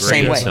Simon. That's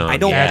same way. Song.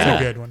 That's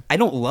a good one. I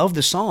don't love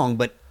the song,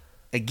 but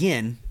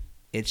again,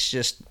 it's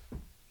just...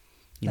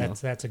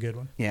 That's a good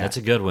one. Yeah, that's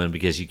a good one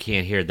because you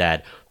can't hear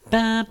that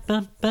bum,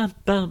 bum, bum,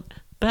 bum,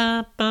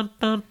 bum, bum,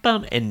 bum,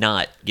 bum, and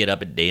not get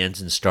up and dance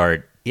and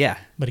start. Yeah,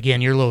 but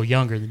again, you're a little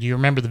younger. Do you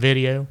remember the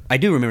video? I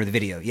do remember the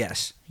video.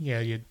 Yes.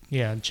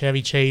 Yeah,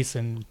 Chevy Chase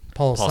and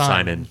Paul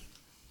Simon.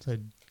 So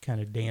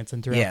kind of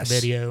dancing throughout the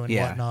video and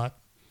whatnot.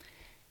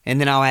 And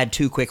then I'll add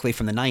 2 quickly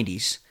from the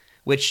 90s,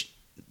 which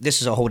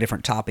this is a whole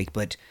different topic,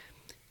 but.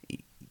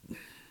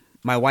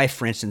 My wife,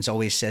 for instance,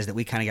 always says that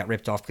we kind of got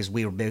ripped off because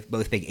we were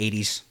both big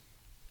 80s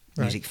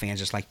music fans,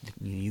 just like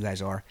you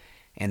guys are.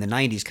 And the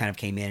 90s kind of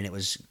came in, and it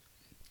was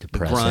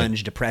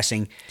grunge,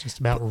 depressing. Just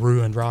about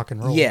ruined rock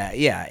and roll.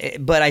 Yeah.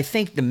 But I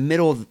think the mid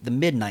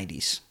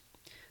 90s,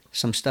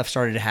 some stuff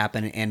started to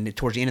happen, and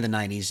towards the end of the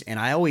 90s, and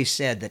I always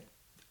said that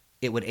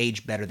it would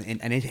age better,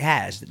 and it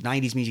has. The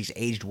 90s music's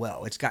aged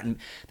well. There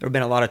have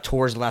been a lot of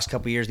tours the last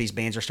couple of years. These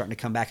bands are starting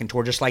to come back and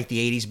tour, just like the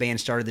 80s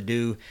bands started to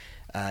do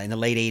in the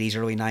late 80s,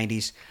 early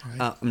 90s.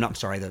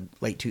 Right.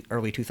 The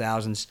early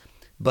 2000s.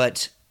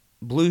 But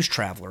Blues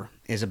Traveler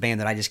is a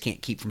band that I just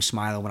can't keep from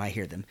smiling when I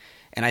hear them.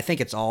 And I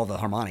think it's all the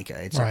harmonica.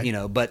 It's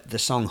right. But the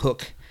song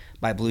Hook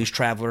by Blues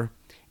Traveler,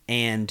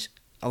 and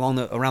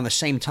around the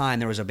same time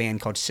there was a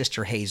band called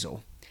Sister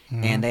Hazel,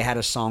 and they had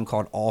a song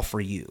called All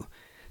For You.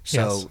 So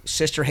Yes.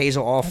 Sister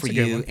Hazel, All That's For a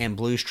good You, one. and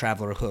Blues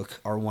Traveler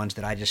Hook are ones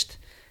that I just,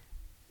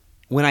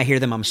 when I hear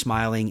them, I'm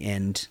smiling.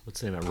 And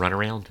What's the name of it?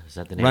 Runaround? Is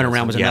that the name? Run of the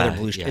Around was song? another Yeah,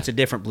 Blues. yeah. It's a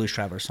different Blues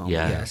Traveler song.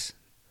 Yeah. Yes.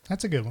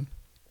 That's a good one.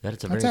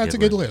 That's a very That's a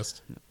good one.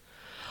 list.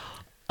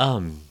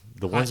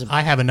 The ones.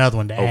 I have another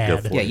one to Oh, go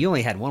add. for Yeah, it. you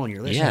only had one on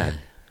your list. Yeah.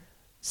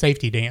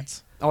 Safety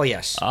Dance. Oh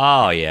yes.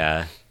 Oh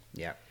yeah.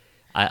 Yeah.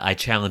 I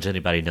challenge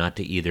anybody not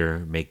to either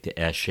make the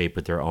S shape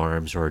with their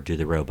arms or do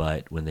the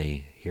robot when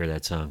they hear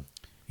that song.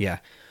 Yeah.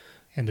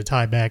 And to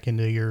tie back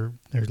into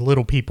there's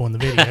little people in the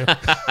video.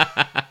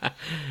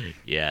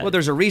 Yeah. Well,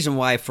 there's a reason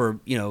why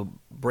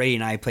Brady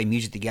and I played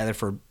music together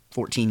for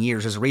 14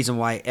 years. There's a reason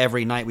why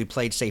every night we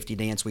played Safety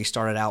Dance, we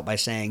started out by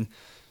saying,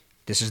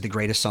 "This is the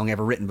greatest song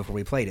ever written," before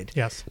we played it.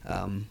 Yes.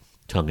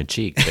 Tongue in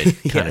cheek, but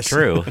kind of Yes.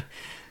 true.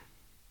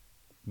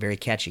 Very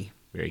catchy.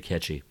 Very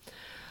catchy.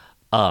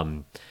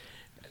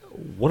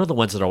 One of the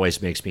ones that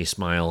always makes me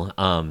smile,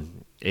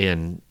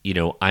 and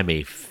I'm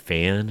a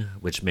fan,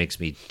 which makes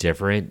me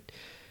different,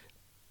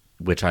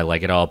 which I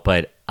like it all,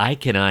 but I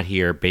cannot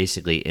hear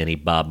basically any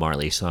Bob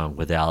Marley song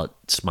without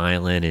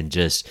smiling and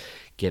just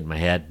getting my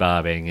head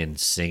bobbing and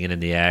singing in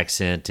the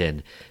accent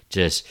and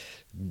just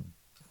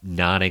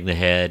nodding the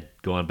head,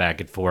 going back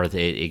and forth.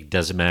 It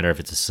doesn't matter if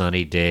it's a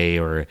sunny day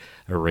or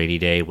a rainy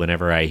day.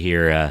 Whenever I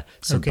hear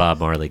some Okay. Bob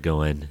Marley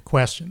going,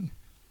 Question.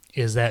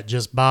 Is that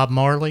just Bob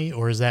Marley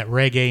or is that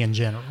reggae in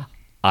general?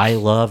 I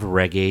love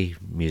reggae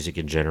music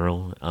in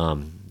general.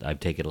 I've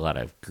taken a lot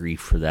of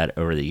grief for that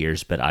over the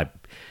years, but I've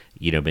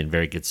been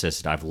very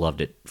consistent. I've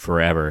loved it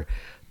forever.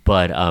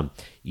 But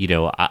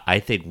I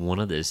think one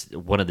of the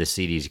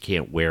CDs, you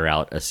can't wear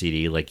out a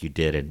CD like you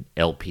did an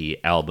LP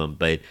album,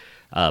 but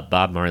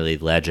Bob Marley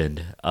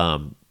Legend,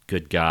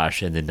 good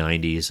gosh, in the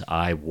 90s,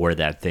 I wore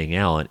that thing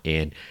out,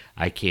 and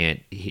I can't,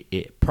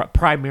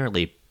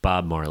 primarily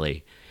Bob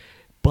Marley.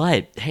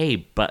 But hey,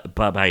 but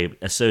by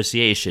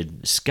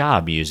association,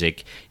 ska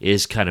music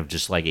is kind of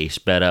just like a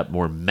sped up,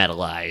 more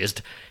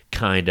metalized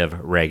kind of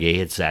reggae.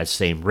 It's that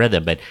same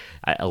rhythm, but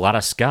a lot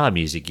of ska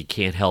music, you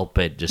can't help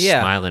but just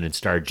smiling and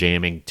start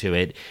jamming to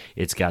it.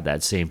 It's got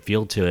that same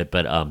feel to it.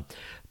 But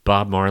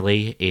Bob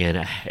Marley,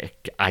 and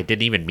I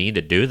didn't even mean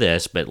to do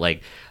this, but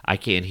like I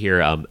can't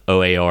hear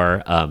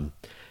OAR.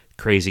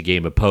 Crazy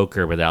Game of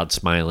Poker without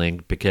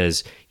smiling,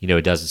 because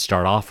it doesn't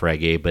start off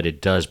reggae, but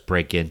it does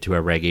break into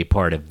a reggae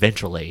part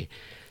eventually.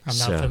 I'm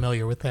not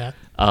familiar with that.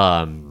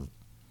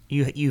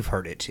 You've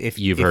heard it. If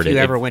you heard it.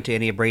 ever went to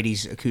any of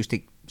Brady's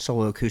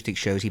solo acoustic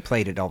shows, he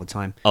played it all the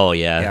time. Oh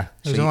yeah, Yeah.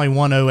 There's only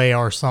one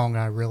OAR song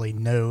I really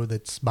know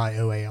that's by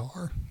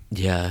OAR,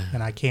 yeah,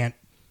 and I can't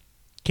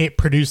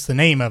produce the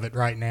name of it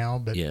right now.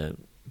 But yeah.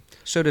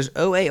 So does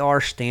OAR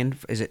stand?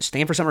 Is it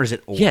stand for something, or is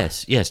it OR?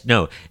 Yes.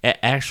 No,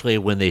 actually,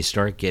 when they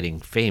start getting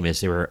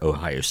famous, they were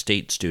Ohio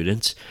State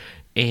students,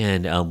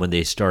 and when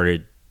they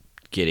started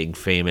getting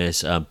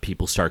famous,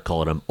 people start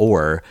calling them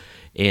OR,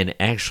 and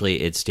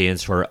actually, it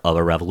stands for Of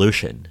a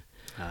Revolution,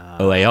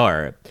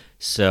 OAR.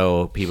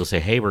 So people say,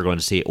 "Hey, we're going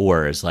to see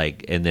ORs,"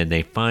 and then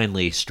they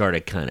finally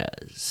started kind of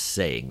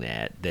saying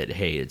that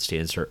hey, it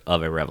stands for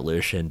Of a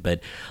Revolution.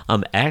 But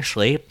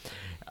actually,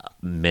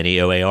 many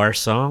OAR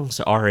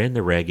songs are in the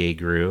reggae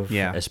groove,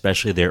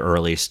 especially their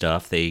early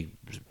stuff. They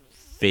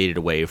faded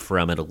away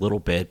from it a little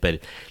bit,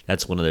 but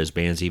that's one of those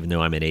bands, even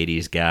though I'm an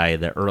 80s guy,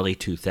 the early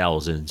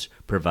 2000s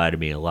provided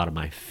me a lot of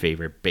my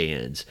favorite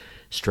bands.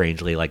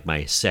 Strangely, like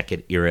my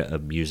second era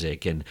of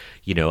music, and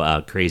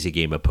Crazy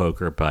Game of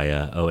Poker by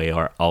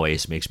OAR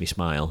always makes me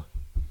smile.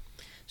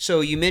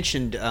 So you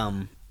mentioned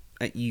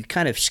you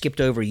kind of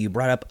skipped over. You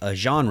brought up a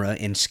genre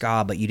in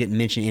ska, but you didn't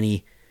mention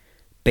any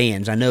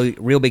bands. I know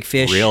Real Big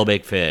Fish.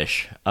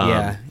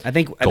 Yeah, I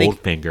think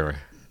Goldfinger.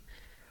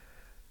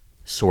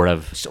 Sort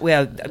of. So,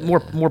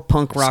 more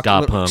punk rock,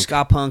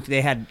 Ska punk.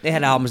 They had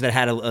albums that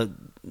had a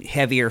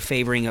heavier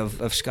favoring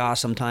of ska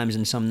sometimes,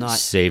 and some not.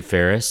 Save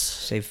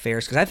Ferris,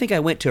 because I think I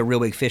went to a Real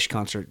Big Fish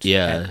concert.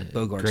 at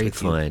Bogart's.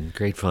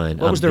 Great fun.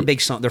 What was their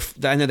big song?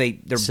 I know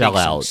their Sell big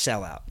Out. song,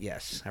 Sell Out.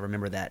 Yes, I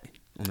remember that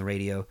on the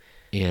radio.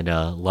 And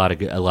a lot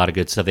of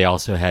good stuff. They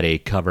also had a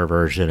cover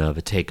version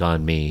of "Take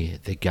on Me"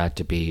 that got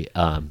to be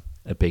a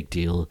big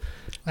deal.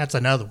 that's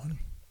another one.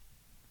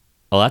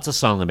 Oh, that's a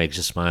song that makes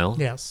you smile.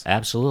 Yes.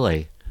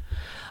 Absolutely.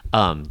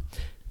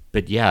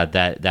 But yeah,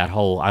 that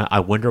whole, I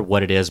wonder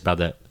what it is about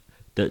the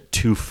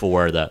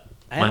 2/4.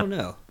 I don't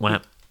know.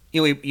 Whap.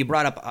 You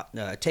brought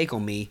up Take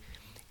on Me,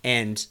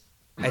 and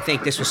I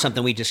think this was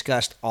something we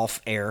discussed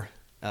off air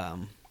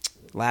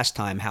last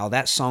time, how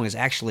that song is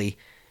actually,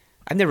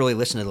 I've never really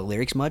listened to the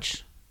lyrics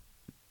much.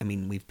 I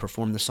mean, we've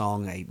performed the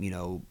song,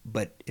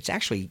 but it's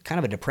actually kind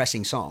of a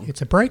depressing song.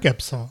 It's a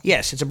breakup song.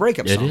 Yes, it's a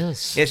breakup song. It is.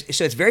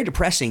 So it's very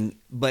depressing,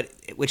 but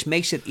which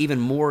makes it even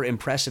more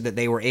impressive that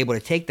they were able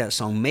to take that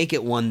song, make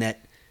it one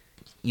that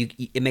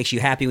it makes you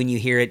happy when you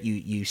hear it.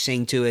 You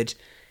sing to it,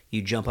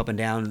 you jump up and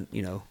down.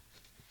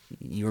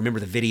 You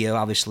remember the video,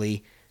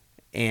 obviously,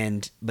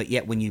 but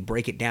yet when you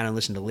break it down and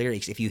listen to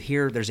lyrics, if you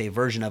hear there's a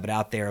version of it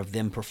out there of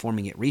them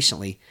performing it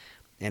recently,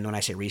 and when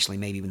I say recently,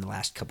 maybe even the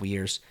last couple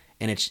years.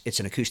 And it's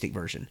an acoustic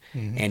version,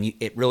 and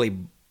it really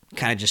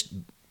kind of just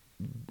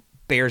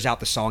bears out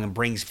the song and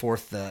brings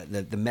forth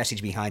the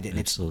message behind it. And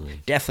Absolutely.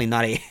 It's definitely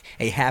not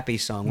a happy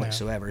song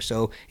whatsoever.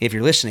 So if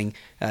you're listening,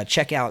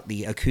 check out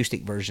the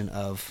acoustic version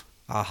of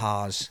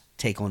a-ha's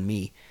 "Take on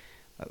Me."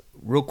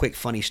 Real quick,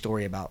 funny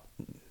story about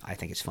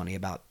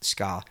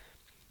ska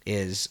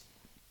is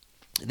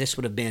this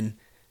would have been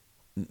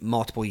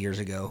multiple years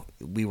ago.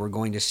 We were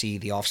going to see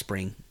The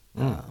Offspring.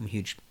 I'm a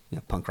huge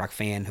punk rock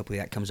fan. Hopefully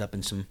that comes up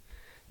in some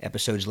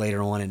episodes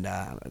later on, and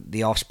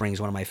The Offspring is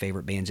one of my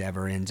favorite bands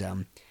ever,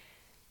 and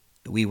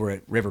we were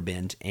at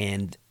Riverbend,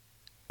 and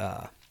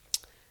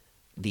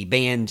the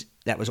band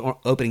that was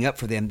opening up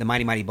for them, the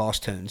Mighty Mighty Boss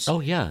Tones,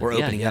 were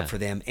opening up for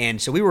them,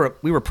 and so we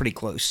were pretty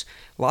close.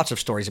 Lots of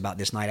stories about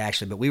this night,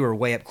 actually, but we were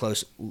way up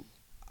close.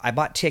 I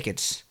bought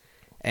tickets,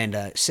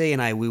 and Say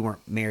and I, we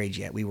weren't married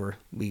yet. We were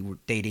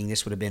dating.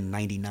 This would have been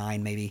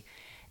 99 maybe,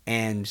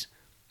 and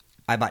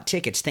I bought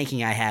tickets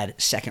thinking I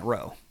had second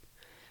row.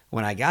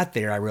 When I got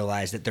there, I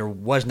realized that there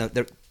was no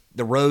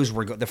the rows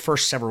were the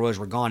first several rows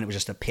were gone. It was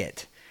just a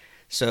pit.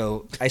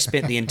 So I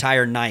spent the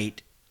entire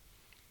night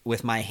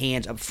with my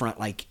hands up front,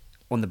 like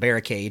on the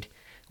barricade,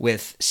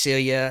 with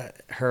Celia,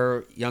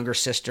 her younger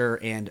sister,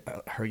 and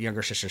her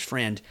younger sister's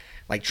friend,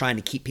 like trying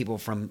to keep people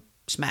from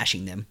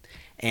smashing them.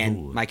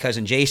 And my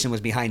cousin Jason was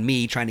behind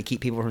me, trying to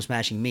keep people from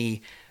smashing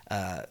me.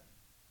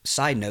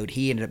 Side note: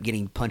 he ended up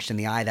getting punched in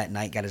the eye that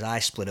night, got his eye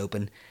split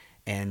open,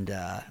 and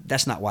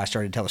that's not why I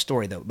started to tell the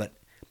story though, but.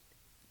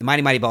 The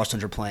Mighty Mighty Boss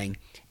Tones are playing,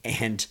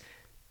 and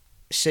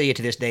Celia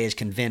to this day is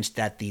convinced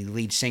that the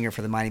lead singer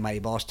for the Mighty Mighty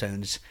Boss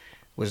Tones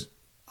was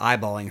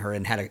eyeballing her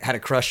and had a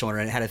crush on her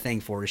and had a thing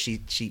for her. She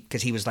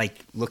because he was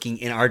like looking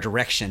in our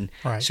direction.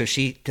 Right. So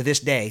she to this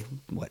day,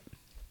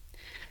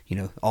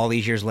 all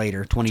these years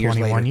later,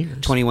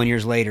 21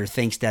 years later,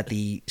 thinks that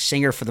the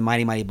singer for the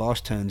Mighty Mighty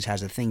Boss Tones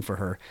has a thing for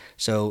her.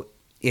 So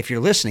if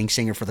you're listening,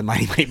 singer for the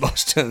Mighty Mighty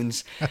Boss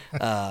Tones,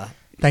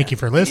 thank you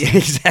for listening.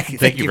 Exactly.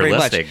 Thank you for very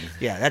listening. much.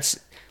 Yeah, that's.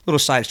 Little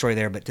side story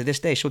there, but to this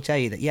day, she'll tell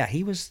you that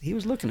he was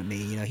looking at me.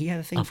 He had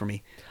a thing for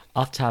me.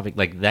 Off topic,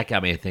 like that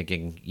got me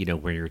thinking.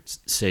 When you're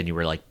saying you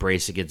were like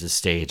braced against the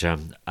stage.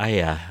 When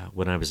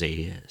I was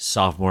a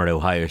sophomore at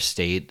Ohio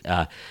State,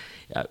 I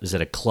was at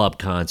a club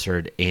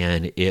concert,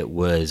 and it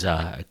was,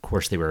 of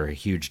course, they were a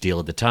huge deal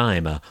at the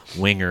time.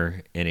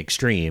 Winger and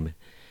Extreme.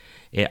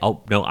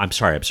 I'm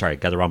sorry,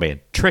 got the wrong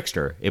band.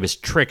 Trickster. It was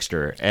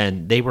Trickster,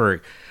 and they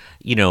were.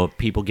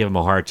 People give them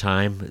a hard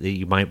time.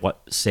 You might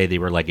say they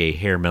were like a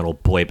hair metal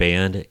boy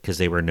band because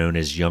they were known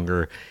as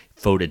younger,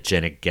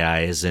 photogenic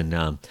guys, and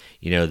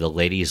the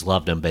ladies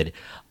loved them. But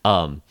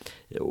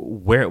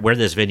where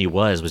this venue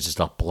was just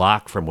a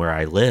block from where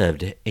I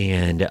lived,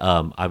 and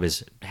I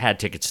had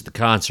tickets to the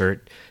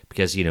concert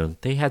because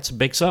they had some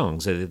big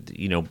songs.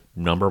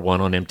 Number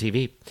one on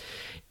MTV,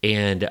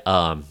 and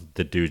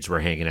the dudes were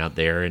hanging out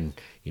there and.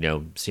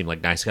 Seemed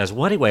like nice guys.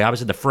 Well, anyway, I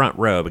was in the front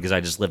row because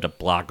I just lived a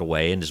block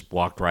away and just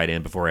walked right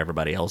in before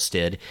everybody else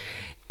did.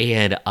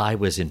 And I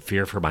was in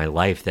fear for my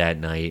life that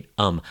night.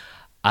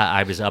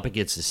 I was up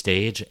against the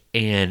stage,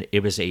 and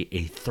it was a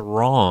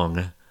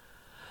throng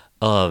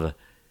of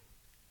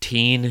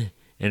teen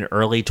and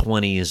early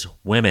 20s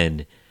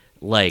women.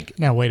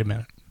 Now, wait a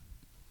minute.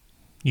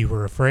 You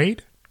were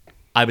afraid?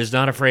 I was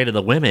not afraid of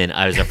the women.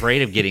 I was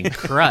afraid of getting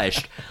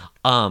crushed.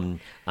 I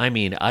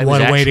was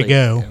what a way to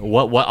go!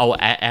 What? Oh,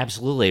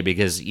 absolutely.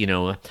 Because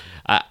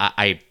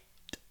I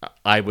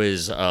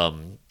was. How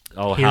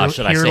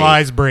should I say? Here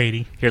lies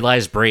Brady. Here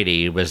lies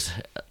Brady was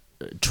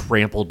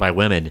trampled by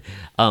women.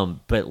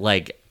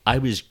 But I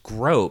was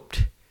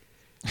groped,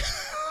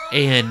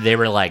 and they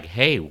were like,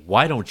 "Hey,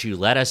 why don't you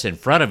let us in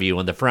front of you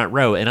in the front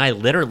row?" And I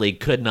literally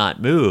could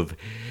not move,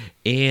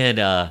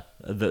 and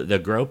the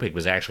groping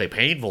was actually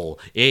painful.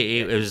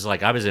 It was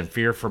like I was in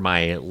fear for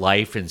my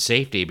life and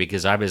safety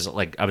because I was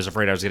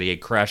afraid I was going to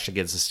get crushed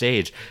against the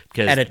stage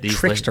because at a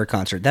Trickster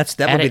concert. That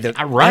would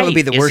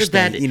be the Isn't worst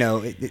that,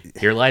 thing.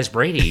 Here lies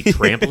Brady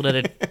trampled at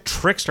a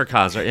Trickster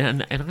concert,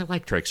 and I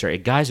like Trickster.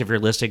 Guys, if you're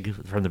listening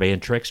from the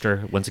band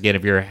Trickster, once again,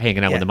 if you're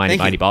hanging out with the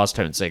Mighty Boss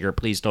Tones singer,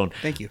 please don't.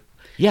 Thank you.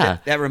 Yeah,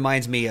 that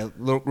reminds me a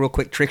real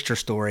quick Trickster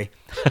story,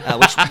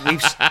 which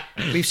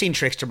we've seen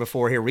Trickster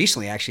before here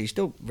recently. Actually,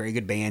 still very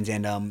good bands,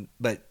 and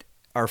but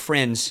our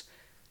friends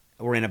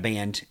were in a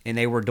band, and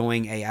they were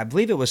doing I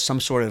believe it was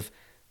some sort of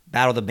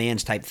Battle of the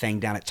Bands type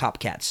thing down at Top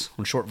Cats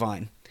on Short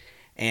Vine,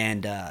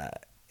 and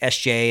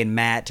SJ and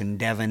Matt and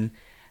Devin.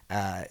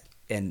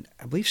 and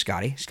I believe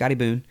Scotty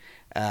Boone,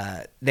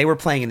 they were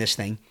playing in this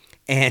thing.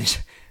 And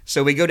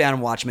so we go down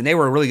and watch them, and they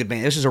were a really good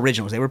band. This is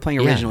originals. They were playing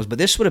originals, but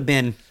this would have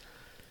been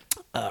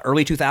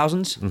early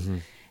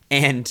 2000s,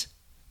 and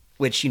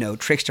which,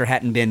 Trickster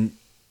hadn't been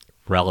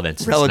relevant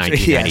since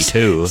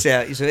 1992.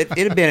 Yes. So it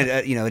had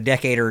been a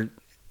decade or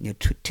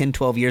 10,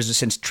 12 years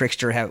since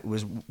Trickster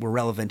were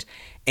relevant.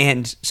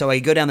 And so I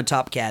go down the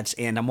Top Cats,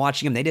 and I'm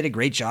watching them. They did a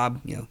great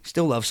job.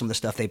 Still love some of the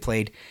stuff they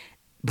played.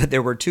 But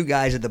there were two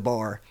guys at the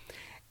bar,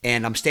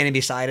 and I'm standing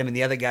beside him, and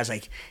the other guy's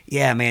like,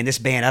 yeah, man, this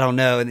band, I don't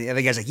know. And the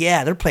other guy's like,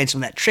 yeah, they're playing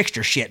some of that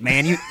Trickster shit,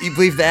 man. You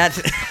believe that?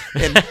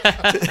 And,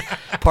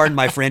 pardon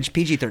my French,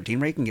 PG-13,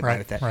 right? You can get by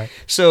with that. Right.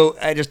 So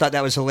I just thought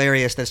that was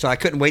hilarious. So I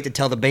couldn't wait to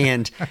tell the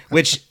band,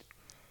 which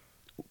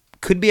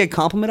could be a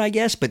compliment, I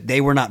guess, but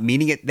they were not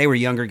meaning it. They were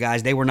younger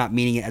guys. They were not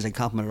meaning it as a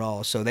compliment at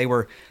all. So they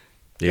were...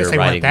 They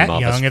weren't that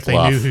young if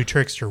they knew who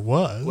Trickster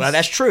was. Well,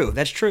 that's true.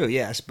 That's true,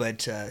 yes.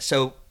 But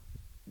so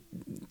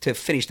to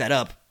finish that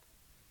up,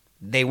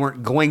 they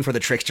weren't going for the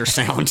Trickster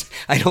sound.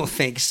 I don't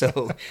think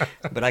so.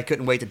 But I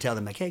couldn't wait to tell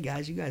them, like, hey,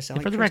 guys, you guys sound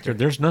like for the Trickster. record,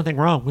 there's nothing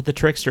wrong with the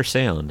Trickster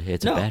sound.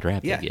 It's a bad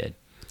rap they get.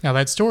 Now,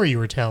 that story you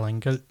were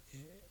telling,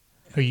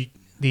 the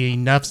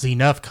Enough's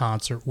Enough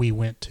concert we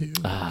went to,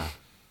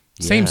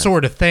 same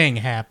sort of thing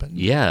happened.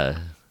 Yeah.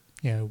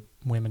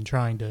 Women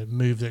trying to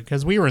move it,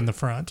 because we were in the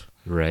front.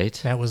 Right.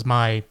 That was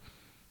my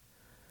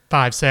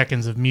 5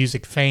 seconds of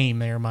music fame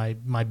there, my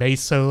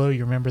bass solo.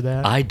 You remember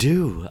that? I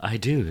do. I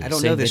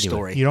don't know this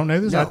story. You don't know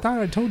this? No. I thought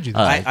I told you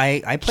that.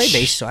 I play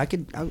bass, so I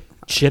could...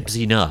 Chip's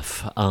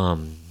Enough.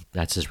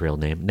 That's his real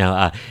name.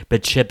 No,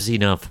 but Chip's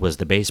Enough was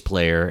the bass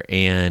player,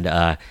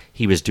 and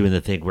he was doing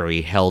the thing where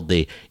he held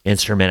the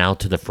instrument out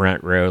to the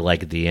front row,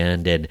 like at the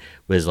end, and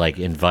was like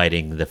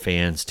inviting the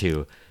fans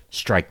to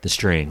strike the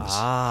strings.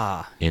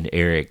 And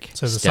Eric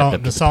So stepped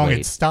up to the song plate.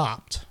 had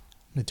stopped.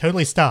 It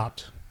totally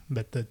stopped,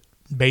 but the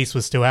bass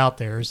was still out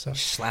there. So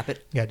Slap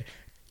it. you had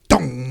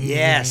dong.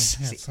 Yes.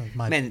 That's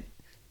my Man,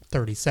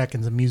 30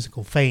 seconds of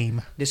musical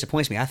fame.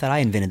 disappoints me. I thought I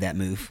invented that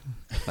move,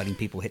 letting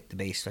people hit the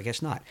bass. I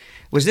guess not.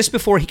 Was this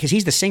before? Because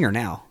he's the singer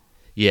now.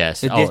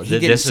 Yes. He Oh,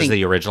 didn't this sing- is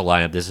the original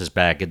lineup. This is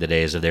back in the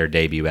days of their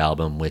debut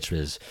album, which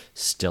was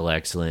still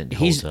excellent.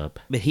 Holds up.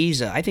 But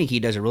he's. I think he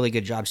does a really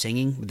good job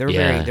singing. They're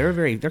Yeah.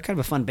 They're kind of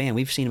a fun band.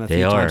 We've seen them a They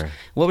few are. times.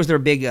 What was their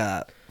big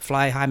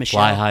Fly High Michelle?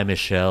 Fly High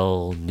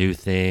Michelle, New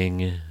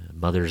Thing,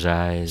 Mother's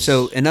Eyes.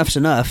 So enough's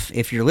enough.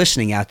 If you're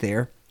listening out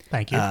there,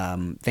 Thank you.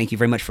 thank you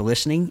very much for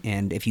listening.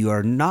 And if you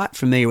are not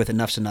familiar with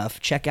Enough's Enough,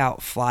 check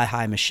out Fly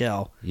High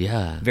Michelle.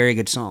 Yeah. Very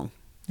good song.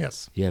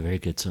 Yes. Yeah, very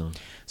good song.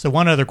 So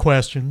one other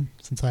question,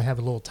 since I have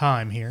a little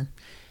time here.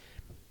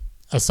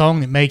 A song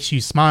that makes you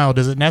smile,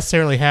 does it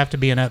necessarily have to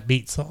be an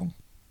upbeat song?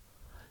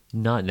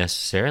 Not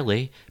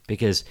necessarily,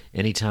 because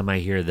anytime I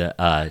hear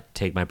the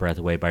 "Take My Breath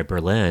Away" by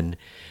Berlin,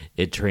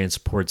 it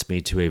transports me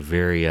to a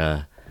very,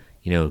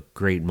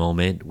 great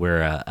moment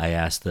where I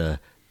asked the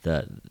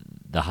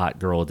hot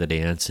girl to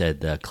dance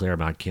at the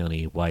Claremont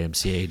County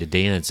YMCA to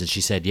dance, and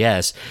she said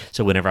yes.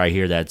 So whenever I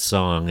hear that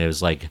song, it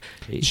was like,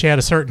 She had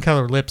a certain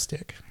color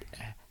lipstick.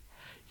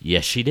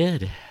 yes, she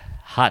did,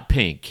 hot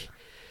pink,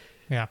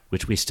 Yeah.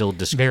 which we still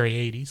describe Very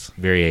 80s.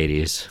 very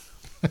 80s.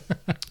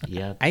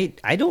 Yeah,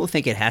 I don't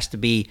think it has to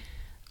be.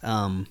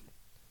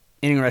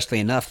 Interestingly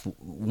enough,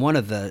 one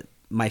of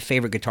my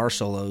favorite guitar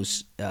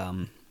solos,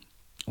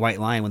 "White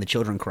Lion," when the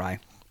children cry.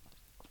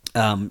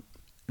 I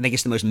think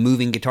it's the most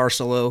moving guitar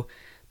solo,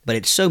 but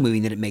it's so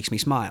moving that it makes me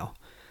smile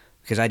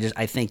because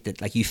I think that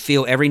like you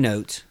feel every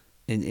note,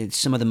 and it's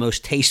some of the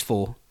most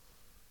tasteful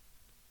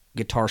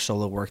guitar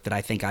solo work that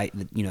I think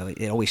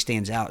it always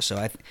stands out.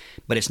 So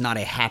but it's not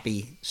a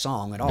happy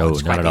song at all. No,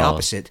 It's quite not the at all.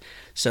 opposite.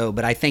 So,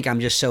 but I think I'm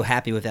just so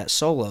happy with that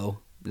solo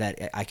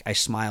that I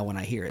smile when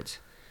I hear it.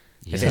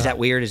 Is that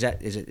weird? Is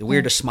it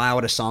weird to smile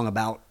at a song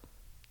about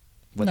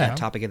what No. that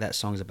topic of that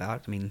song's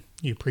about? I mean,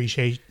 You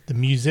appreciate the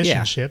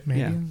musicianship,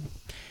 maybe.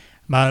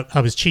 yeah.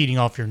 I was cheating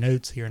off your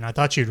notes here, and I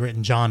thought you'd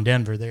written John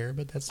Denver there,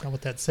 but that's not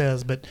what that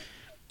says. But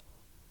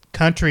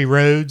Country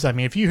Roads, I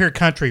mean, if you hear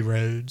Country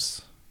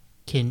Roads,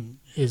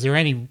 is there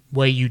any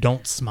way you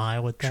don't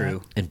smile at that?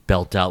 True. and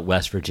belt out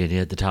West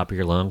Virginia at the top of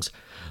your lungs.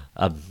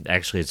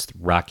 Actually, it's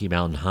Rocky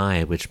Mountain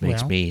High, which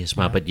makes Well, me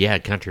smile. yeah. But yeah,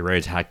 Country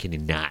Roads, how can you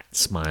not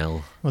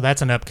smile? Well,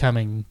 that's an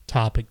upcoming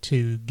topic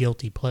too,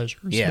 guilty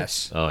pleasures.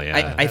 Yes. Oh, yeah.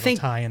 I That'll think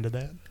tie into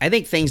that. I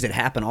think things that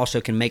happen also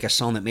can make a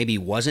song that maybe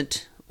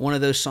wasn't one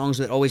of those songs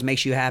that always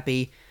makes you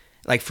happy.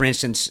 Like, for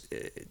instance,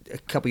 a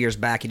couple years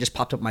back, it just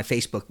popped up in my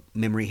Facebook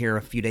memory here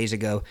a few days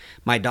ago.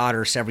 My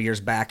daughter, several years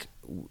back,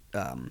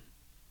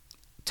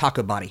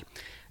 Taco Body.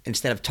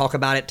 Instead of Talk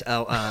About It,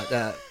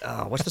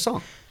 what's the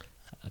song?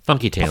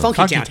 Funky Town.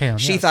 Funky Town. Town,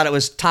 She yes. thought it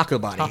was Taco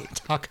Body.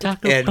 Taco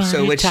And so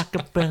Bunny, which-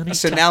 Taco Bunny,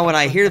 So now when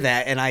I hear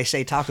that and I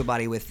say Taco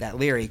Body with that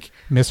lyric,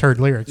 Misheard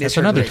lyrics. That's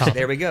misheard another lyrics. topic.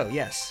 There we go.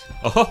 Yes.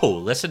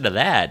 Oh, listen to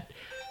that.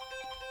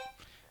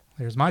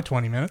 There's my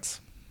 20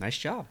 minutes. Nice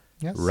job.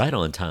 Yes. Right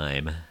on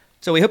time.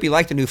 So we hope you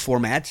like the new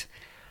format.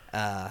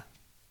 I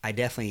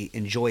definitely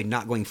enjoyed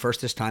not going first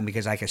this time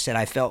because, like I said,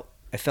 I felt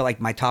I felt like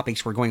my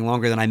topics were going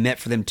longer than I meant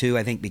for them to.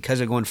 I think because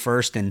of going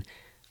first and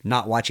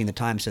not watching the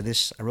time. So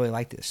I really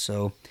like this.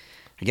 So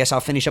I guess I'll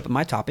finish up with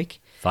my topic.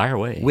 Fire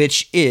away.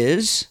 Which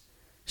is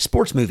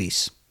sports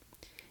movies.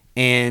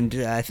 And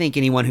I think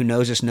anyone who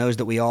knows us knows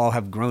that we all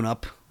have grown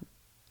up,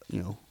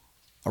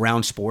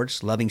 around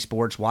sports, loving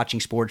sports, watching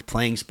sports,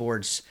 playing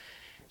sports,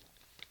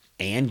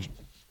 and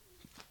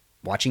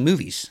watching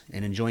movies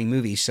and enjoying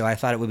movies. So I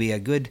thought it would be a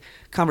good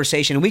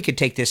conversation. And we could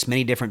take this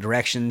many different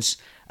directions.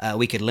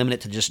 We could limit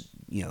it to just,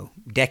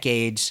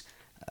 decades.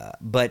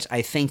 But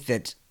I think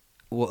that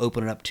we'll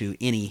open it up to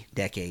any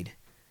decade.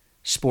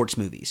 Sports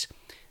movies.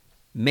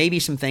 Maybe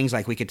some things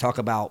like we could talk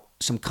about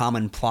some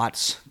common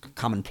plots,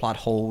 common plot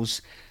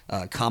holes,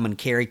 common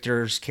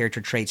character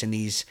traits in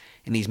these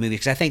movies.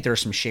 Because I think there are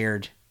some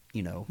shared,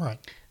 Right.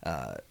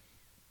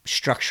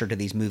 Structure to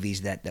these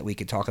movies that we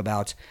could talk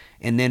about,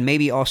 and then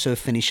maybe also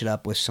finish it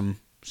up with some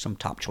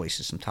top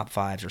choices, some top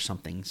fives or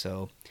something.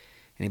 So,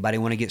 anybody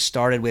want to get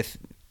started with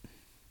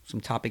some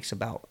topics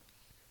about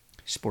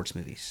sports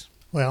movies?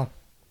 Well,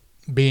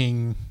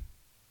 being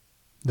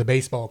the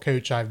baseball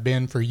coach I've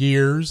been for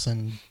years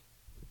and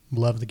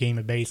love the game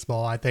of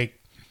baseball, I think,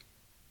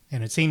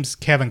 and it seems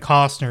Kevin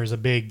Costner is a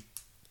big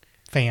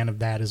fan of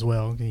that as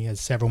well. He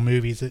has several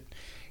movies that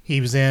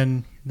he was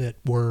in that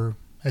were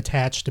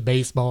attached to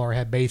baseball or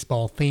had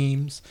baseball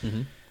themes.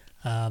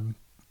 Mm-hmm.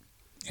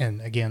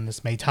 And again,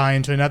 this may tie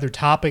into another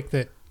topic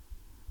that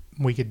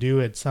we could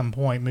do at some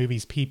point,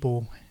 movies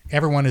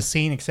everyone has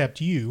seen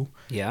except you.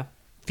 Yeah.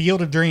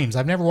 Field of Dreams.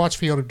 I've never watched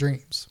Field of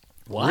Dreams.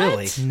 What?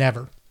 Really?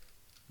 Never.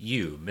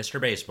 You,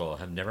 Mr. Baseball,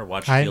 have never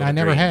watched Field of I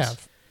never Dreams.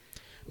 have.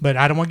 But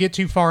I don't want to get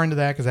too far into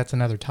that because that's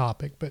another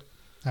topic. But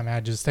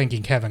I'm just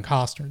thinking Kevin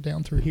Costner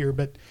down through here.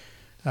 But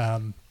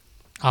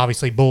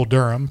obviously Bull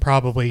Durham,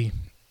 probably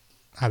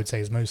I would say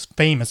his most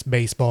famous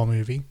baseball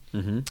movie.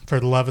 Mm-hmm. For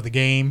the Love of the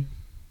Game.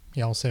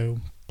 He also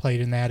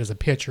played in that as a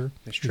pitcher.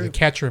 That's He true. was a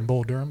catcher in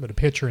Bull Durham, but a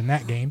pitcher in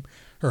that game,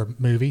 or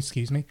movie,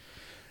 excuse me.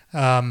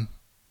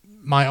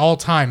 My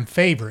all-time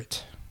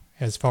favorite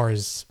as far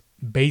as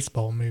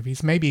baseball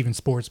movies, maybe even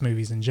sports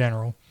movies in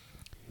general,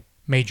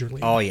 Major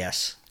League. Oh,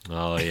 yes.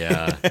 Oh,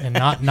 yeah. And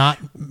not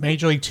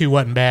Major League 2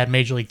 wasn't bad.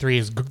 Major League 3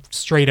 is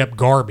straight up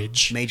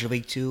garbage. Major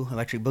League 2,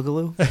 Electric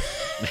Boogaloo.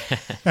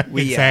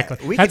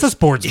 Exactly. That's a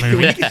sports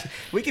movie.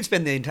 we could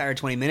spend the entire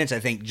 20 minutes, I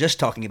think, just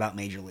talking about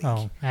Major League.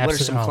 Oh, what are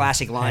some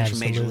classic lines from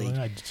Major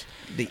absolutely.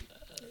 League?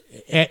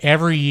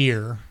 Every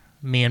year,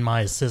 me and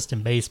my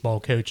assistant baseball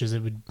coaches,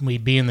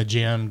 we'd be in the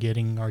gym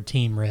getting our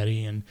team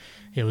ready, and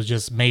it was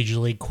just Major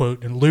League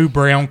quote and Lou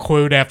Brown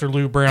quote after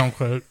Lou Brown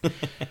quote.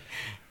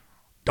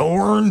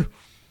 Dorn,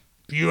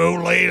 if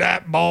you lay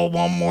that ball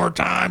one more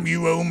time,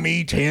 you owe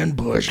me 10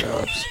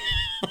 push-ups.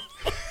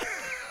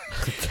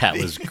 That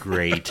was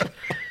great.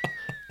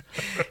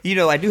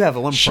 I do have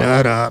one.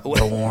 Shut up,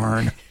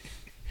 Dorn.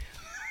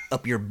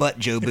 Up your butt,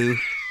 Joe Boo.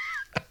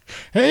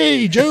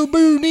 Hey, Joe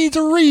Boo needs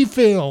a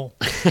refill.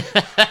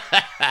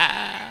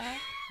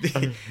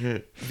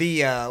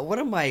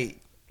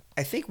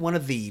 I think one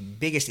of the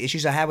biggest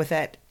issues I have with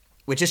that,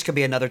 which this could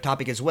be another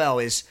topic as well,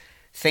 is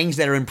things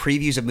that are in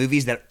previews of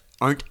movies that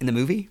aren't in the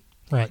movie.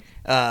 Right.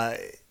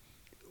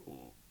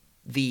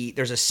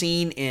 There's a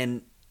scene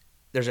in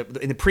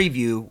the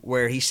preview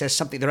where he says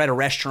something. They're at a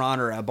restaurant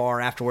or a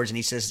bar afterwards, and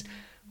he says,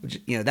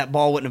 that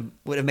ball would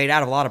have made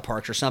out of a lot of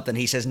parks or something.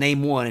 He says,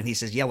 name one, and he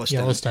says Yellowstone.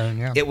 Yellowstone,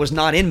 yeah. It was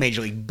not in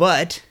Major League,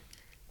 but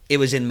it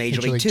was in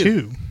Major League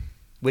 2.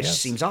 Which Yes.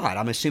 seems odd.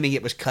 I'm assuming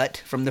it was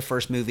cut from the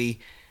first movie.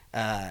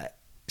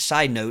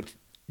 Side note,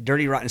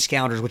 Dirty Rotten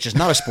Scoundrels, which is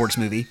not a sports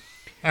movie.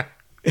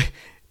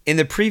 In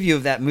the preview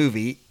of that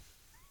movie,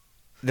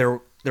 they're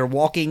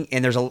walking,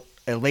 and there's a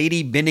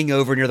lady bending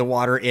over near the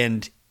water,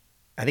 and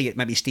I think it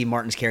might be Steve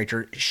Martin's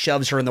character,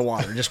 shoves her in the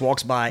water, just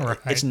walks by. Right.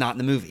 It's not in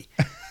the movie.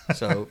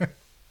 So,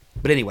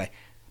 but anyway,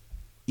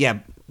 yeah,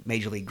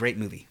 Major League, great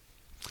movie.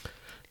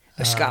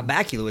 Scott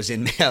Bakula was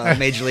in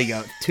Major League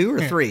 2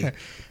 or 3?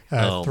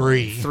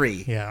 3.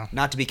 3. Yeah.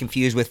 Not to be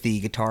confused with the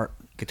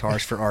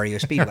guitars for REO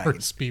Speedwagon.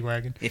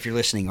 Speedwagon. If you're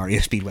listening, REO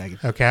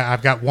Speedwagon. Okay,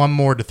 I've got one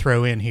more to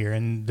throw in here,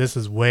 and this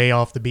is way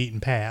off the beaten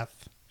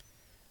path.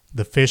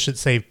 The Fish That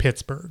Saved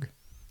Pittsburgh.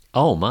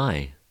 Oh,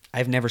 my.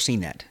 I've never seen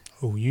that.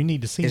 Oh, you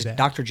need to see Is that.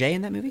 Dr. J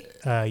in that movie?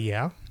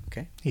 Yeah,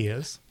 Okay. he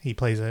is. He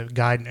plays a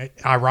guy,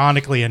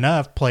 ironically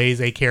enough, plays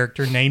a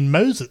character named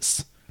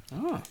Moses.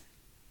 Oh.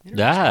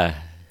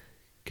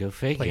 Go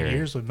Played figure.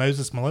 years with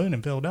Moses Malone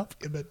in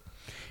Philadelphia, but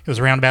it was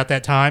around about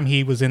that time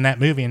he was in that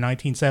movie in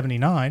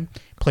 1979,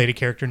 played a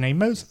character named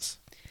Moses.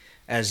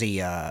 As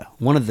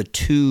one of the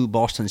 2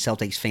 Boston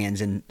Celtics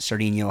fans in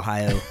Sardinia,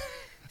 Ohio,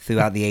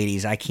 throughout the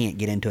 80s, I can't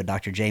get into a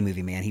Dr. J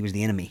movie, man. He was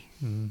the enemy.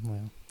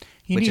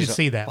 You Which need is to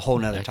see that. a whole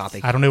nother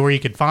topic. I don't know where you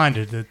could find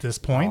it at this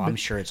point, I'm but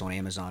sure it's on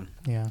Amazon.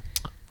 yeah.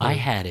 I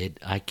had it.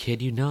 I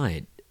kid you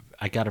not.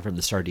 I got it from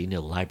the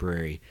Sardinia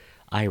Library.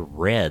 I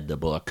read the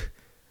book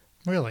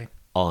Really?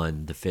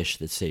 on The Fish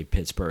That Saved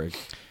Pittsburgh.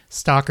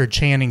 Stockard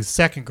Channing's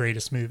second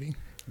greatest movie.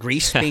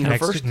 Grease being her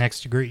first?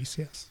 Next to Grease,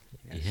 yes.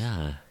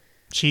 Yeah.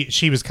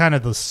 She was kind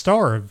of the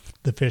star of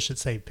The Fish That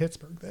Saved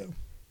Pittsburgh, though.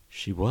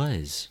 She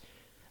was.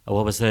 Oh,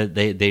 what was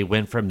they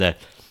went from the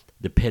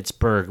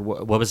Pittsburgh.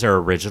 What was their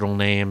original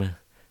name?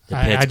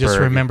 I just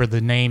remember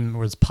the name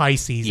was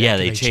Pisces. Yeah,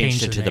 after they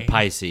changed it to the name.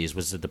 Pisces.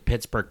 Was it the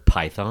Pittsburgh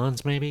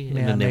Pythons, maybe? And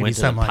Yeah, then they maybe went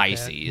to the something like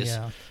that, Pisces.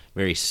 yeah.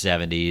 Very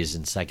 70s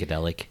and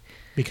psychedelic.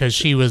 Because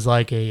she was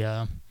like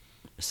a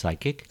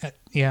Psychic?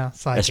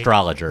 psychic.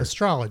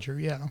 Astrologer,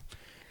 yeah.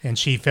 And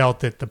she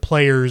felt that the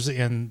players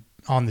on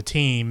the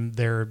team,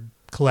 their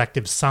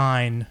collective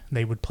sign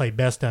they would play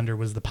best under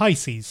was the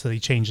Pisces, so they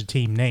changed the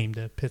team name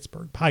to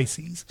Pittsburgh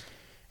Pisces.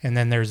 And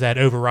then there's that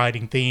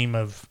overriding theme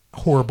of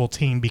horrible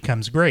team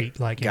becomes great,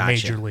 like in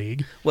Major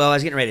League. Well, I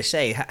was getting ready to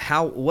say,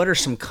 what are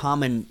some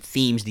common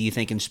themes do you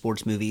think in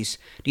sports movies?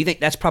 Do you think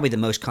that's probably the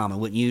most common?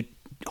 Wouldn't you?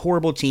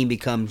 Horrible team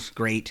becomes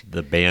great.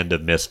 The band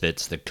of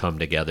misfits that come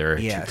together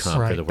to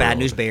conquer the world. Bad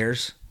News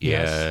Bears.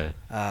 Yeah.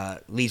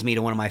 Leads me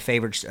to one of my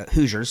favorites,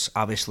 Hoosiers,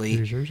 obviously.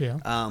 Hoosiers, yeah.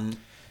 And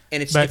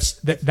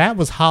that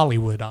was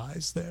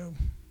Hollywoodized, though,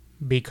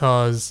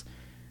 because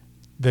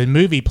the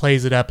movie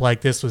plays it up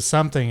like this was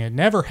something that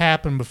never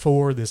happened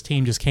before. This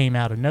team just came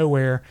out of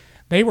nowhere.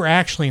 They were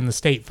actually in the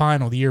state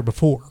final the year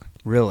before.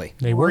 Really?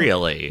 They were.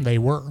 Really? They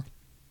were.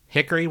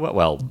 Hickory?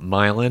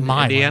 Milan,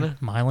 Indiana?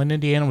 Milan,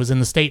 Indiana was in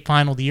the state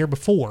final the year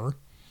before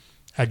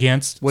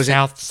against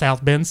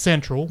South Bend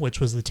Central, which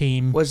was the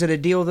team. Was it a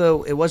deal,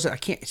 though? It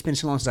wasn't. It's been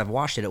so long since I've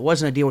watched it. It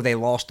wasn't a deal where they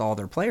lost all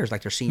their players,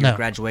 like their seniors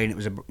graduated. It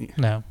was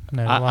No.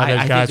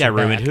 I think that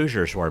ruined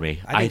Hoosiers for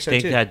me. I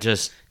think that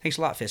just thanks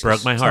a lot, Fiskus.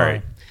 broke my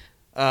heart.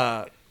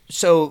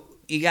 So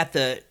you got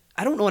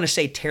I don't want to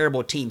say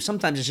terrible team.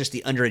 Sometimes it's just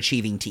the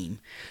underachieving team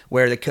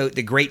where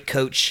the great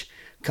coach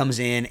comes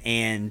in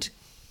and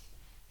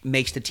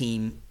makes the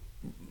team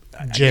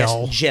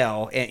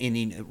gel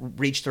and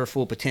reach their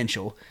full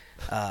potential.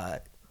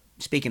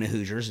 Speaking of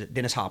Hoosiers,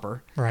 Dennis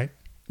Hopper. Right.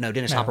 No,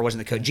 Dennis Hopper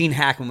wasn't the coach. Gene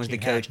Hackman was the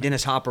coach.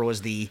 Dennis Hopper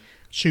was the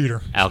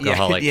shooter.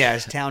 Alcoholic. Yeah,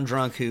 his town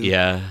drunk who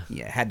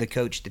had to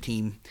coach the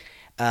team.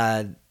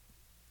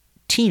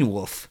 Teen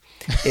Wolf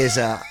is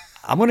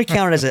I'm going to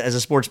count it as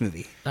a sports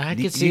movie. I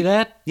can see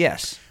that.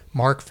 Yes.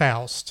 Mark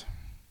Faust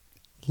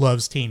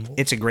loves Teen Wolf.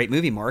 It's a great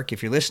movie, Mark,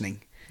 if you're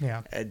listening.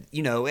 Yeah.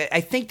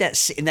 I think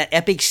that in that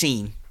epic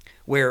scene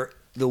where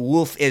the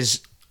wolf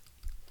is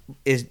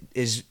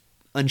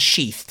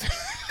unsheathed,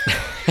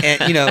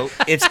 and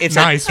it's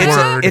nice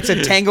word. It's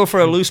a tango for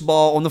a loose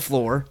ball on the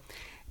floor,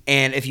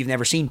 and if you've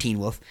never seen Teen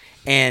Wolf,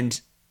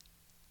 and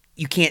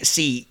you can't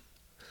see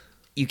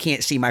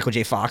Michael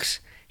J. Fox.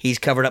 He's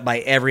covered up by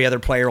every other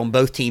player on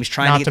both teams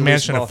trying to get the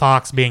loose ball. Not to mention a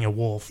fox being a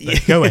wolf.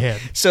 But go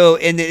ahead. So,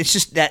 and it's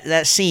just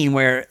that scene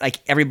where like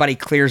everybody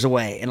clears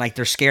away and like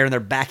they're scared and they're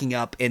backing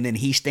up, and then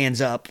he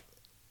stands up,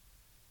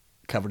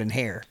 covered in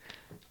hair.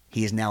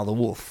 He is now the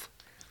wolf.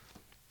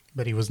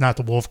 But he was not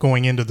the wolf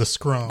going into the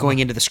scrum. Going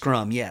into the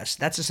scrum, yes.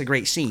 That's just a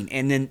great scene.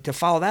 And then to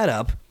follow that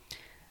up,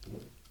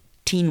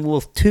 Teen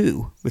Wolf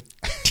 2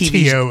 with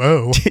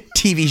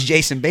TV's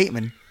Jason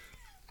Bateman,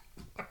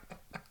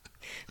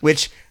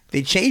 which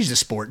they changed the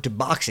sport to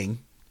boxing,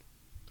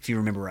 if you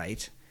remember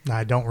right.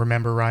 I don't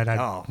remember right. I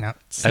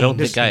don't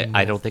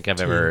think I've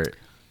ever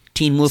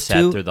Teen Wolf sat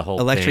 2 through the whole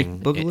Electric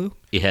thing. Boogaloo.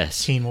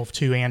 Yes. Teen Wolf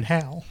 2 and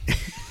Hal.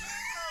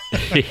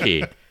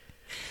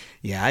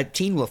 Yeah,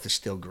 Teen Wolf is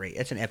still great.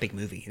 That's an epic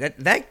movie.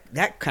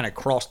 That kind of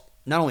crossed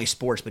not only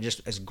sports but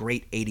just as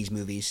great 80s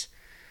movies.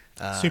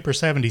 Super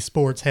 70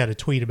 Sports had a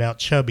tweet about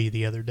Chubby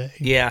the other day.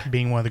 Yeah.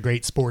 Being one of the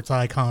great sports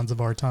icons of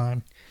our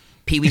time.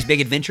 Pee-wee's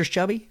Big Adventures,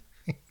 Chubby?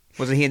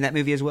 Wasn't he in that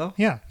movie as well?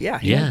 Yeah. Yeah.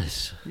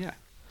 Yes. Yeah.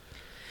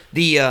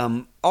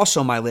 The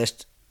also on my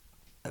list,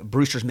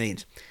 Brewster's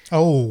Millions.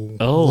 Oh,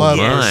 love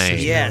yes,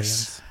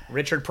 Millions.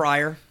 Richard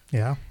Pryor.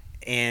 Yeah.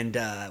 And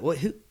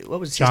what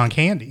was John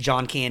Candy?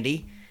 John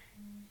Candy.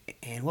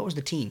 And what was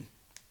the team?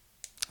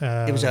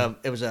 It was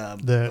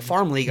the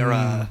farm league or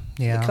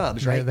the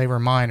Cubs, right? They were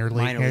minor league.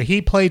 Minor league.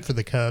 He played for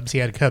the Cubs. He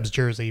had a Cubs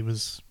jersey. He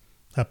was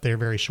up there a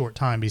very short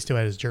time, but he still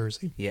had his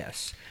jersey.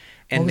 Yes.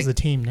 And what was the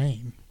team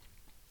name?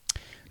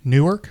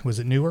 Newark? Was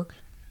it Newark?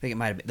 I think it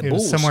might have been the it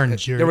Bulls. Was somewhere in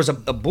Jersey. There was a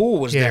bull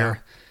was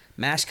their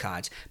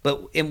mascots.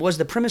 But was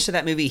the premise of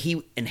that movie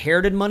he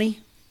inherited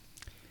money?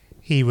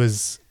 He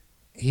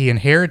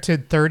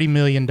inherited $30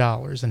 million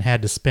and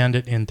had to spend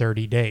it in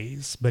 30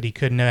 days, but he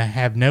couldn't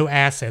have no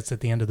assets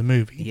at the end of the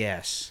movie.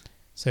 Yes.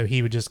 So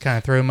he would just kind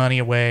of throw money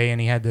away, and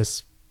he had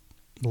this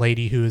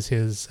lady who was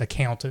his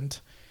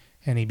accountant,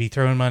 and he'd be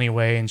throwing money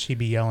away, and she'd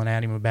be yelling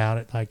at him about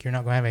it, like, you're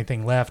not going to have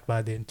anything left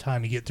by the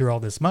time you get through all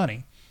this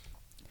money.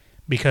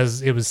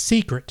 Because it was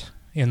secret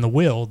in the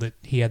will that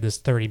he had this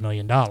 $30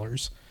 million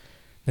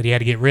that he had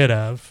to get rid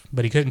of,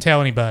 but he couldn't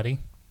tell anybody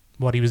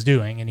what he was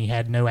doing, and he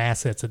had no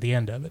assets at the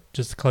end of it,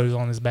 just clothes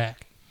on his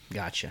back.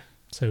 Gotcha.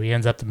 So he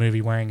ends up the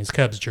movie wearing his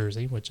Cubs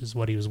jersey, which is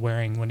what he was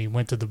wearing when he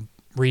went to the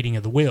reading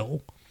of the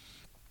will.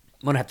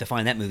 I'm going to have to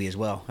find that movie as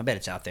well. I bet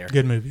it's out there.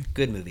 Good movie.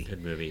 Good movie.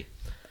 Good movie.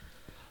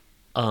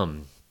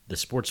 The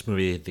sports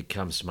movie that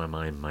comes to my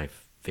mind, my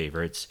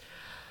favorites,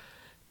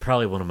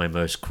 probably one of my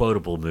most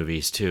quotable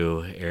movies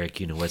too, Eric,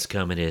 you know what's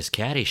coming, is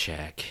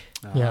Caddyshack.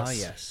 Yes.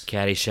 Yes.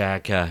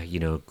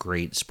 Caddyshack,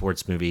 great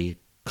sports movie.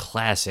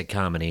 classic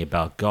comedy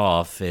about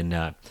golf. And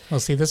Well,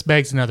 see, this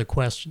begs another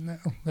question,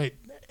 though.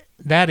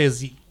 That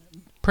is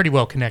pretty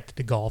well connected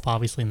to golf,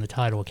 obviously, in the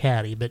title of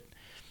Caddy, but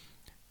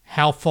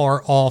how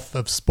far off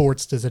of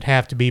sports does it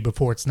have to be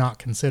before it's not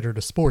considered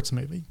a sports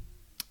movie?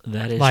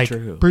 that is Like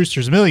true.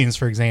 Brewster's Millions,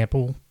 for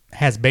example,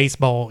 has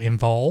baseball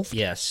involved.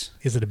 Yes.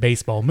 Is it a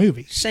baseball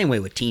movie? Same way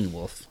with Teen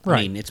Wolf. Right.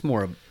 I mean, it's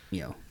more of,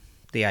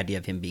 the idea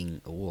of him being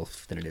a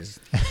wolf than it is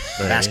a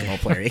basketball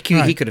player. He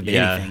could have been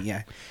Yeah. anything,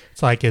 yeah.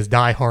 It's like, is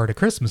Die Hard a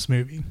Christmas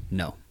movie?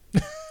 No.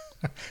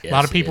 A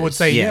lot of people would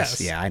say yes.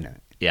 Yeah, I know.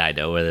 Yeah, I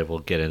know whether we'll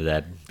get into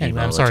that. Anyway,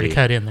 I'm sorry to etymology.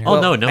 cut in there. Oh,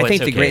 no, I think it's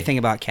the okay. great thing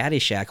about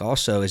Caddyshack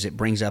also is it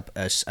brings up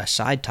a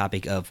side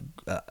topic of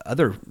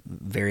other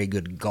very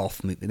good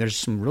golf movies. There's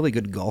some really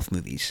good golf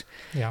movies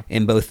Yeah.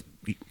 in both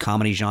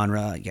comedy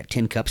genre. You got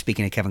Tin Cup,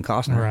 speaking of Kevin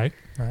Costner.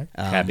 Right.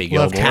 Happy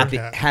Love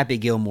Gilmore. Happy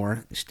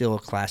Gilmore, still a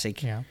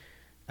classic. Yeah.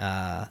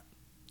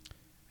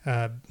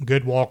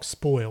 Good Walk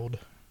Spoiled.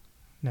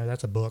 No,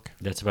 that's a book.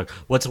 That's about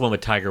what's the one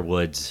with Tiger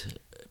Woods?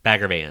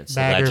 Bagger Vance.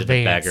 The Bagger Legend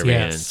Vance. of Bagger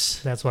Yes,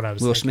 Vance. that's what I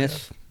was Will thinking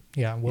Smith? of.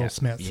 Yeah, Will Yeah.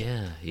 Smith.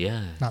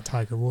 Yeah. Not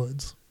Tiger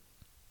Woods.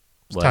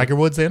 Was What? Tiger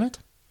Woods in it?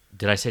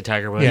 Did I say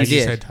Tiger Woods? Yeah, you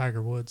did. said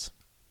Tiger Woods.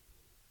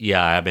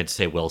 Yeah, I meant to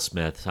say Will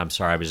Smith. I'm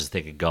sorry, I was just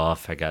thinking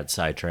golf. I got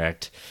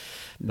sidetracked.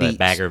 But The-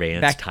 Bagger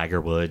Vance, back-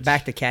 Tiger Woods.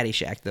 Back to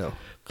Caddyshack, though.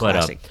 But,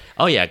 Classic.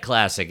 oh yeah,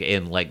 classic,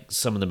 and like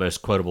some of the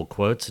most quotable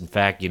quotes. In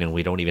fact,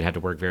 we don't even have to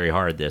work very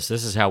hard. This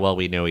is how well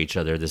we know each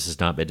other. This has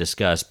not been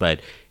discussed,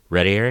 but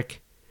ready,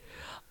 Eric?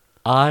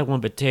 I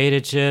want potato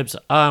chips.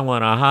 I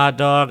want a hot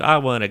dog. I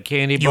want a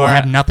candy You'll bar.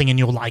 have nothing and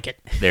you'll like it.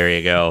 There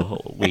you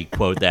go. We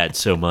quote that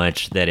so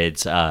much that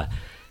it's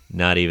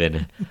not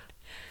even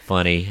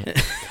funny.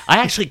 I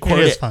actually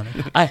quoted. is funny.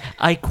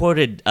 I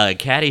quoted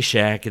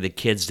Caddyshack, and the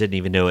kids didn't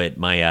even know it.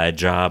 My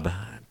job,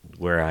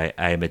 where I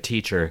am a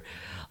teacher,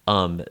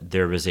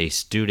 there was a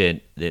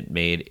student that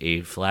made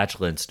a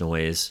flatulence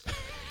noise,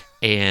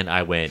 and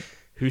I went,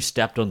 "Who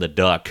stepped on the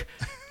duck?"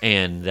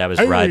 And that was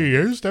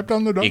you stepped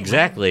on the dog.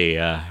 Exactly,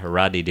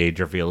 Rodney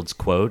Dangerfield's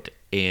quote,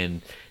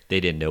 and they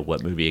didn't know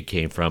what movie it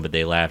came from, but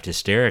they laughed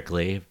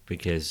hysterically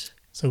because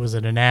So was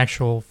it an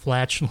actual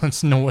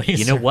flatulence noise?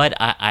 you know what?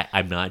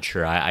 I'm not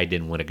sure. I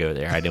didn't want to go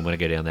there. I didn't want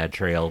to go down that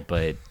trail,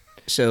 but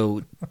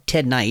So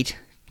Ted Knight,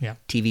 Yeah.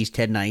 TV's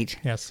Ted Knight.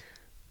 Yes.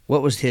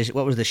 What was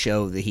the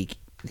show that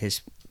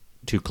his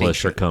too close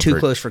for comfort. Too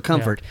Close for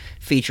Comfort,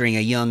 featuring a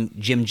young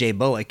Jim J.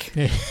 Bullock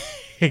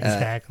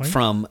Exactly.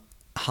 from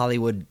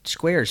Hollywood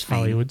Squares fame.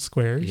 Hollywood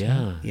Squares.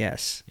 Yeah,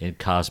 Yes. and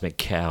Cosmic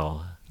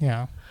Cow,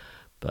 Yeah.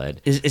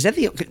 but Is that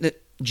the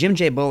Jim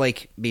J.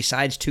 Bullock,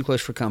 besides Too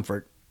Close for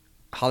Comfort,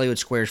 Hollywood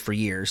Squares for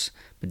years,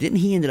 but didn't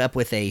he ended up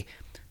with a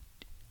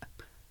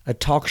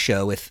talk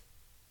show with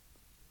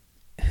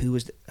who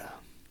was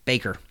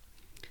Baker?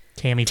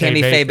 Tammy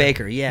Faye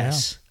Baker,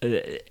 yes.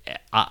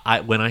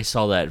 I when I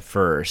saw that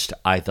first,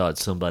 I thought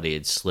somebody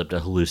had slipped a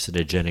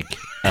hallucinogenic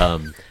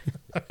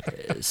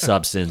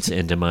substance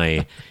into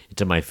my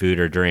food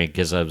or drink,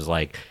 because I was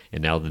like,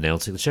 and now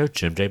announcing the show,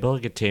 Jim J.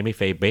 Bullock and Tammy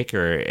Faye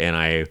Baker, and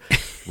I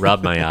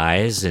rubbed my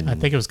eyes, and I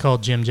think it was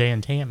called Jim J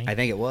and Tammy. I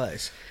think it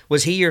was.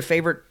 Was he your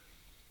favorite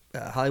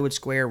Hollywood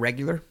Square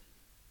regular?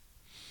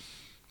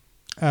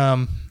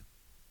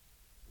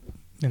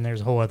 And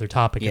there's a whole other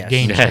topic Yes. of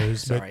game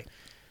shows. Sorry.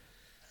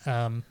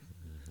 But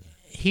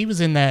he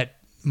was in that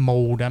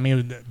mold. I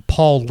mean,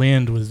 Paul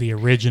Lynde was the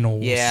original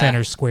Yeah.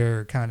 center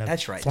square kind of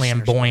That's right,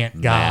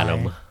 flamboyant guy.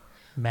 Madam.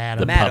 Madam.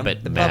 The Madam,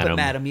 puppet the Madam. puppet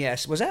Madam,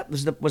 yes.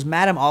 Was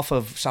Madam off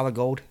of Solid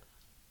Gold?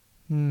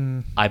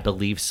 I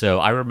believe so.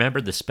 I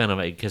remember the spin of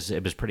it because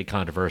it was pretty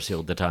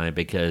controversial at the time,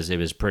 because it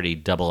was pretty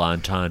double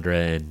entendre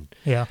and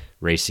Yeah.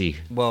 racy.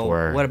 Well,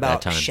 for what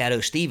about that time.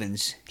 Shadow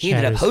Stevens? He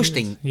ended up Shadow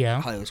hosting Stevens.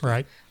 Yeah, Hollywood Square.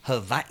 right.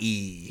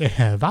 Hawaii.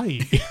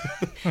 Hawaii.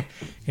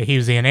 He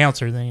was the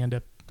announcer, then he ended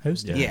up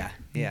hosting.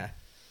 Yeah.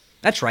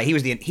 That's right.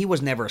 He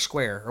was never a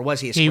square, or was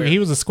he a He, square? he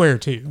was a square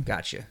too,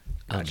 Gotcha.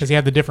 because he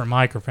had the different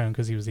microphone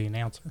because he was the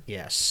announcer.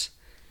 Yes.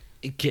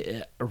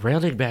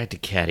 Rounding back to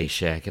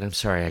Caddyshack, and I'm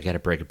sorry I got to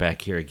break it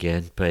back here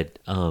again, but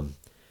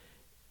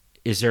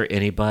is there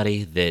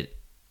anybody that,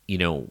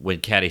 when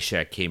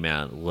Caddyshack came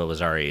out, what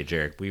was our age,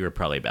 Eric? We were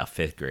probably about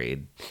 5th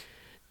grade.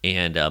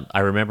 And I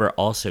remember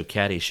also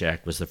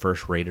Caddyshack was the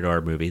first rated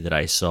R movie that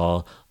I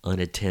saw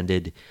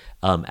unattended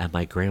at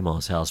my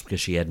grandma's house,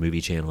 because she had Movie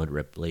Channel in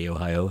Ripley,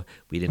 Ohio.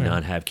 We did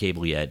not have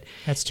cable yet.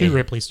 That's two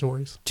Ripley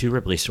stories. 2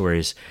 Ripley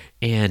stories.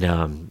 And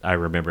I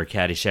remember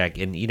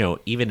Caddyshack. And,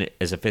 even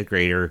as a 5th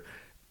grader,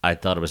 I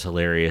thought it was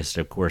hilarious.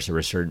 Of course, there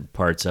were certain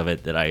parts of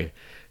it that I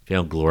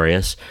found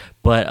glorious.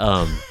 But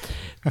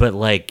but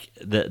like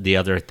the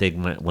other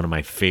thing, one of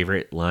my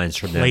favorite lines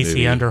from that Lacey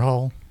movie,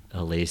 Underhall.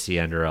 Lacey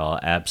Underall,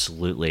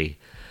 absolutely,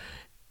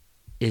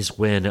 is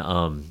when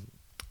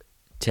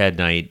Ted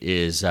Knight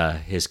is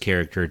his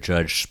character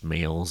Judge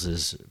Smales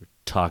is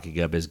talking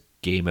up his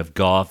game of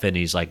golf, and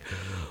he's like,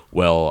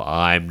 "Well,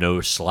 I'm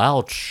no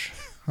slouch,"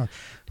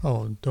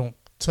 Oh, don't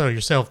sell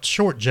yourself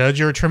short, Judge.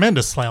 You're a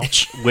tremendous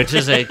slouch. which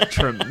is a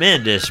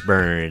tremendous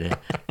burn.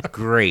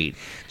 Great,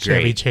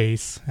 Chevy great.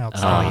 Chase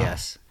outside. Oh,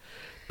 yes.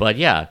 But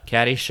yeah,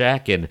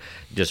 Caddyshack, and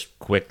just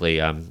quickly,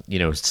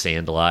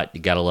 Sandlot. You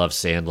gotta love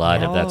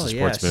Sandlot if that's a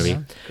sports movie.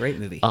 Yeah. Great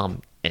movie.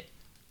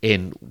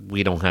 And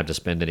we don't have to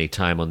spend any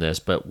time on this,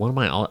 but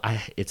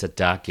it's a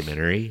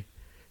documentary,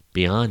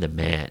 Beyond the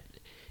Mat.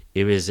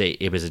 It was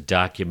a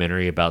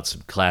documentary about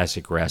some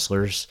classic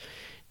wrestlers,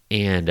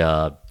 and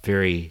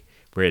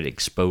where it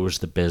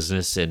exposed the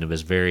business, and it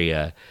was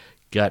very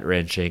gut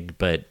wrenching,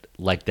 but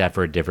like that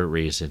for a different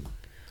reason.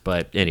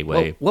 But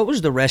anyway, what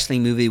was the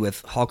wrestling movie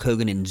with Hulk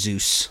Hogan and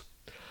Zeus?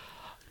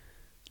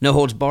 No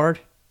Holds Barred.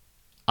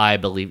 I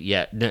believe,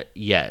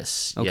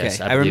 yes, Okay,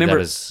 yes. I remember. That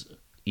was,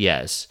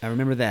 yes, I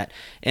remember that,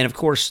 and of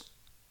course,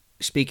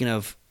 speaking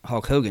of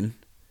Hulk Hogan,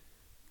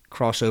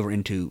 crossover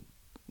into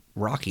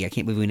Rocky. I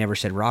can't believe we never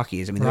said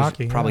Rocky. Those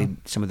Rocky, are probably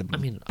some of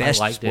the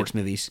best sports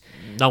movies.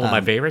 Not one of my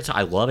favorites.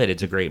 I love it.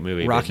 It's a great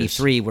movie. Rocky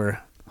 3,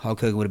 where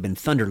Hulk Hogan would have been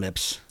Thunder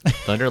Lips.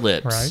 Thunder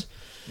Lips. Right.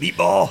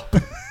 Meatball.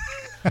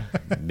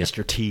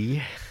 Mr.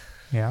 T.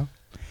 Yeah.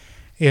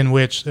 In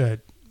which,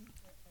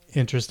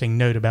 interesting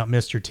note about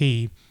Mr.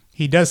 T,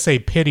 he does say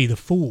pity the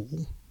fool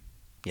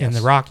in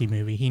the Rocky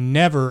movie. He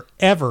never,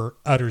 ever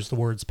utters the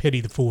words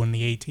pity the fool in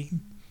the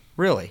A-Team.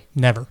 Really?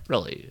 Never.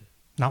 Really?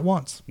 Not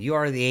once. You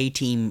are the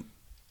A-Team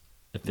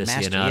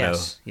Aficionado.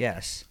 master.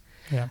 Yes.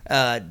 Yeah.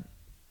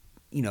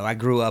 I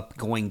grew up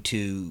going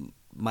to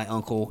my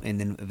uncle and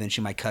then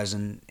eventually my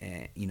cousin,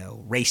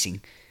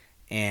 racing.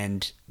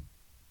 And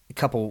a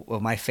couple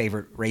of my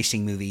favorite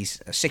racing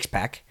movies, Six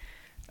Pack,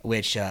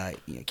 which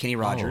Kenny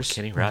Rogers.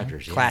 Kenny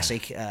Rogers, yeah.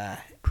 Classic.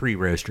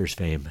 Pre-Roasters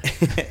fame.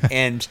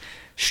 And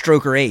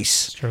Stroker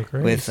Ace.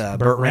 With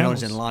Burt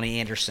Reynolds and Lonnie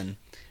Anderson.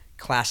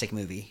 Classic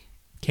movie.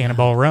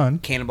 Cannonball Run.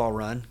 Cannonball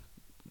Run.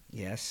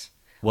 Yes.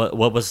 What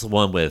was the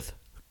one with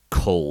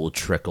Cole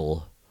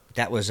Trickle?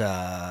 That was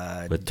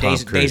With Tom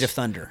Cruise. Days of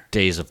Thunder.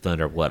 Days of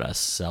Thunder. What a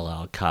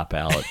sellout, cop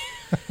out.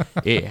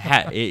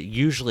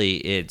 Usually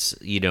it's,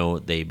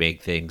 they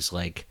make things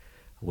like,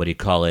 what do you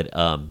call it,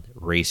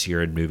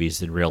 racier in movies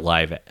than real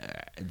life.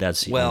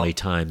 That's the only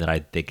time that I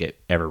think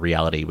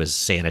reality was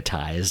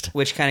sanitized.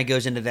 Which kind of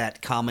goes into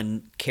that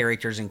common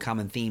characters and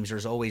common themes.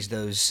 There's always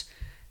those,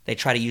 they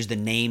try to use the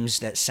names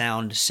that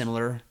sound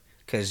similar,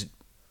 because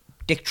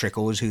Dick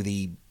Trickle is who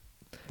the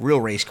real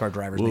race car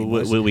driver's name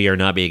was. We are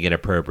not being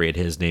inappropriate.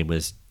 His name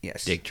was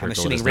Dick Trickle. I'm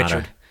assuming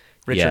Richard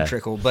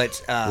Trickle.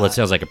 But, well, it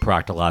sounds like a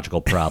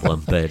proctological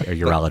problem, but a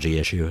urology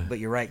issue. But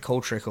you're right.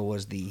 Cole Trickle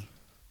was the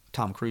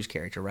Tom Cruise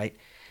character, right?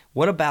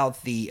 What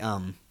about the...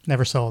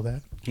 Never saw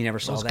that. You never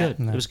saw that? Good.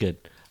 No. It was good.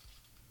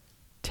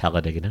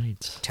 Talladega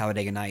Nights.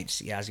 Talladega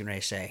Nights. Yeah, I was going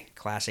to say.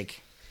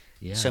 Classic.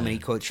 Yeah. So many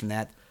quotes from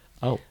that.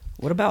 Oh.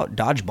 What about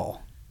Dodgeball?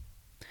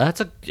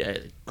 That's a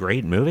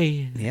great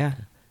movie. Yeah.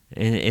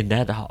 And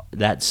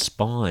that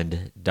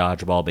spawned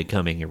dodgeball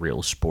becoming a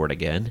real sport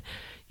again.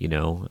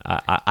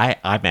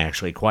 I'm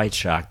actually quite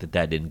shocked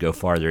that didn't go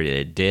farther than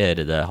it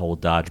did. The whole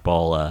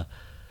dodgeball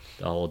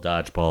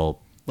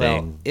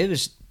thing. Well,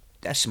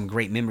 that's some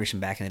great memories from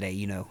back in the day.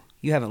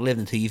 You haven't lived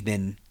until you've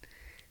been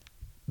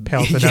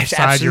Pelted Yes,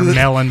 upside your absolutely.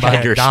 melon by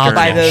Had a your dog.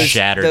 sternum those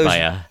shattered by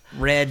a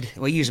red.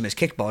 We use them as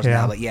kickballs Yeah.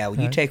 now, but yeah, when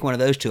you take one of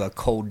those to a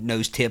cold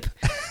nose tip,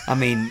 I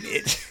mean,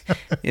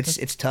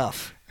 it's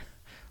tough.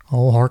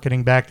 Oh,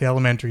 harkening back to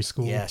elementary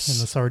school Yes. in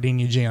the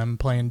Sardinia gym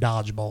playing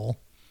dodgeball.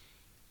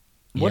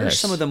 What are Yes.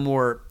 some of the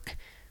more?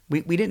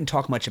 We didn't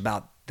talk much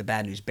about the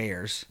Bad News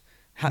Bears.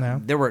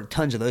 No. There were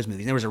tons of those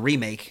movies. There was a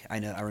remake. I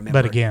remember.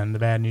 But again, the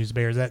Bad News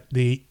Bears,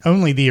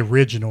 only the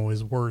original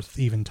is worth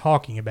even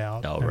talking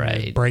about. Oh, I mean,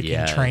 right. Breaking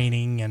Yeah.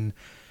 Training and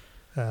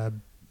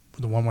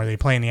the one where they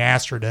play in the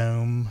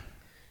Astrodome.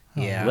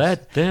 yeah,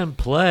 let them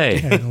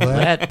play. And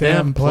Let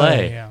them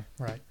play. Yeah,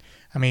 right.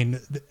 I mean,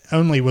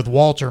 only with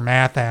Walter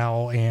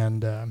Matthau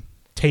and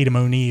Tatum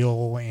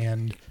O'Neal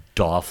and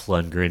Dolph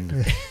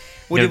Lundgren.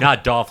 What No, do-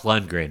 not Dolph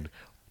Lundgren.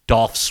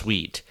 Dolph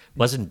Sweet.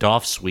 Wasn't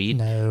Dolph Sweet?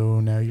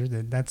 no,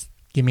 that's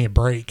give me a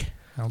break.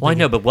 Well, I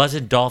know, but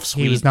wasn't Dolph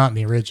Sweet? he was not in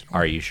the original.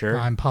 Are you sure?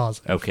 I'm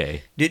positive.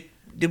 Okay. Did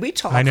we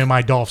talk? I know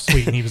my Dolph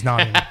Sweet, and he was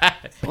not in it.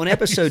 On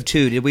episode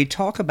 2, did we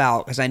talk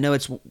about? Because I know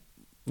it's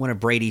one of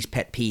Brady's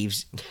pet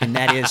peeves, and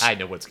that is. I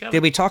know what's coming.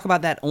 Did we talk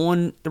about that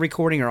on the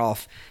recording or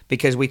off?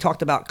 Because we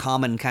talked about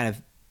common kind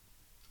of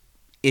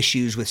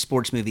issues with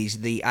sports movies,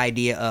 the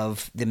idea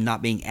of them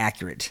not being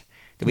accurate.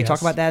 Did we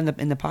talk Yes. about that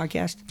in the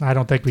podcast? I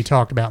don't think we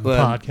talked about in the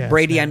Well, podcast.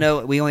 Brady, no. I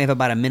know we only have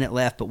about a minute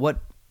left, but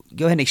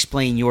go ahead and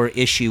explain your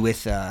issue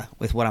with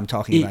what I'm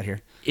talking about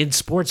here. In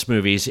sports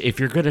movies, if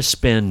you're going to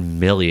spend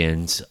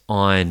millions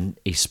on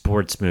a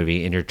sports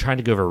movie and you're trying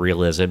to go for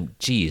realism,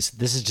 geez,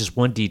 this is just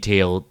one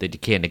detail that you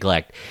can't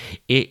neglect.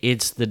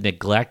 It's the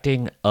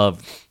neglecting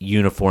of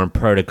uniform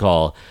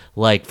protocol.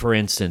 Like, for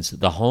instance,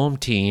 the home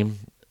team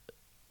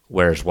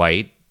wears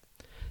white,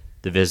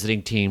 the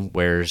visiting team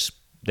wears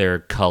their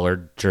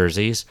colored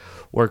jerseys,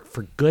 or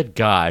for good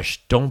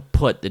gosh, don't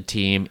put the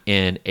team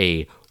in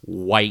a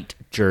white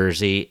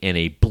jersey and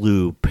a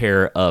blue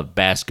pair of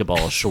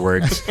basketball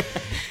shorts,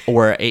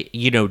 or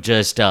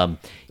just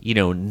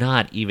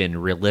not even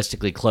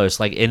realistically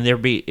close. Like, and they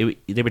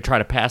would try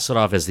to pass it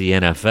off as the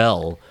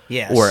NFL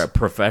or a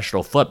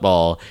professional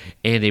football,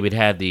 and they would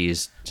have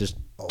these just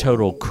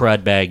total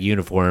crud bag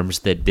uniforms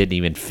that didn't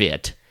even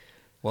fit.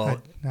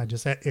 Well, I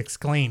just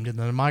exclaimed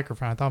into the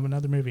microphone. I thought of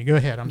another movie. Go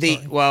ahead. I'm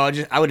sorry. Well,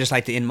 I would just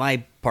like to end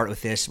my part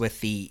with this,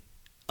 with the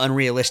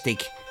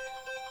unrealistic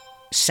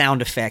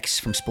sound effects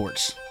from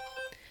sports,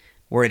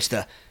 where it's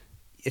a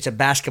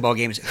basketball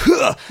game. It's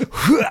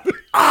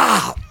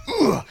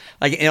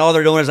like, and all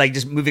they're doing is like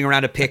just moving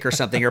around a pick or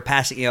something, or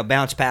passing,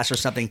 bounce pass or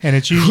something. And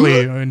it's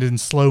usually in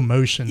slow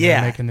motion.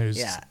 Yeah, making those.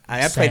 Yeah.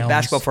 I played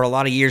basketball for a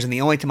lot of years, and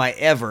the only time I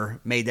ever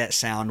made that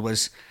sound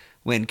was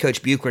when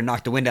Coach Buchler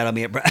knocked the wind out of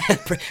me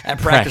at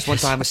practice one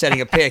time, I was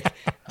setting a pick.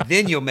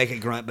 Then you'll make it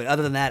grunt, but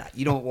other than that,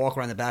 you don't walk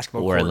around the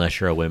basketball court. Or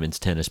unless you're a women's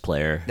tennis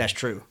player. That's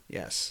true.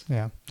 Yes.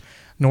 Yeah.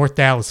 North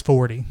Dallas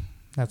 40.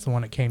 That's the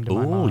one that came to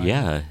my mind. Oh,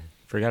 yeah.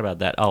 Forgot about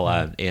that. Oh,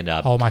 and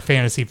all my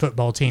fantasy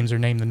football teams are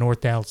named the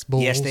North Dallas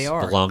Bulls. Yes, they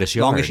are. The Longest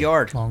Yard. Longest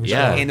Yard.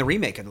 And the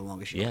remake of the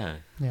Longest Yard.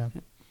 Yeah. Yeah.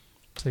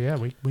 So, yeah,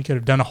 we could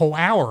have done a whole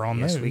hour on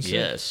those.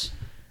 Yes.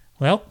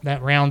 Well,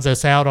 that rounds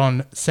us out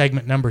on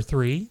segment number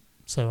 3.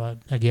 So,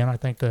 again, I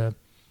think the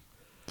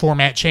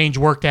format change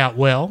worked out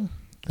well.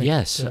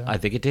 I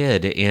think it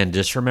did. And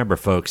just remember,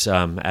 folks,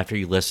 after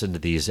you listen to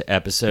these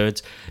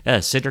episodes,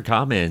 send your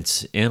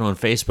comments in on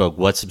Facebook.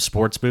 What's some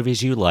sports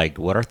movies you liked?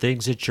 What are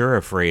things that you're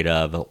afraid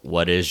of?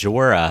 What is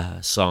your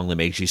song that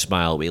makes you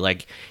smile? We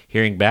like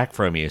hearing back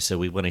from you, so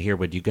we want to hear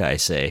what you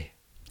guys say.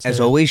 As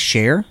always,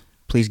 share.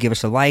 Please give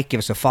us a like, give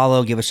us a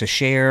follow, give us a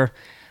share.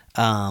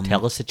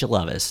 Tell us that you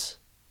love us.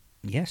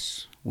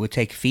 Yes. We'll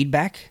take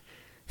feedback,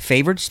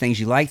 favorites, things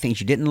you like,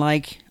 things you didn't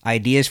like,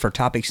 ideas for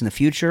topics in the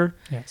future.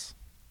 Yes.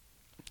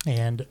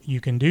 And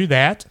you can do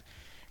that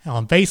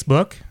on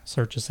Facebook.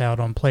 Search us out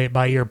on Play It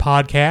By Ear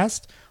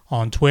Podcast.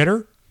 On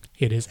Twitter,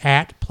 it is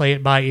at Play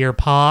It By Ear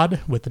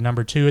Pod with the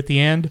number 2 at the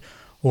end.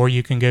 Or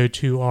you can go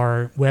to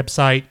our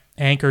website,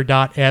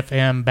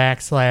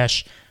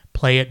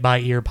 anchor.fm/Play It By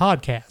Ear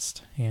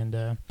Podcast.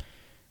 And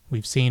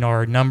we've seen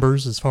our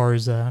numbers as far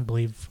as, I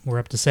believe we're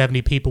up to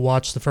 70 people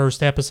watched the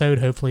first episode.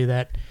 Hopefully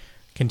that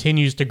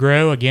continues to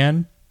grow.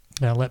 Again,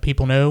 let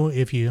people know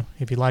if you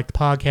like the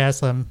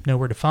podcast, let them know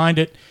where to find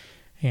it.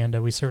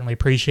 And we certainly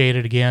appreciate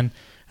it. Again,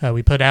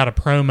 we put out a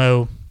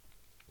promo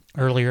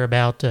earlier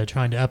about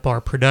trying to up our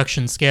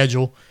production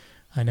schedule.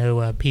 I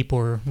know people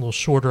are a little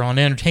shorter on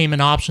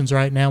entertainment options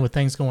right now with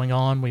things going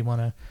on. We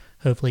want to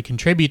hopefully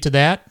contribute to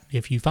that.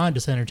 If you find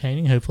us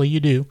entertaining, hopefully you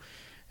do.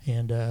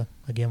 And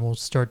again, we'll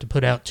start to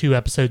put out 2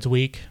 episodes a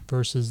week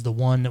versus the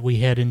 1 that we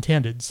had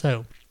intended.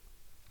 So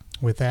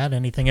with that,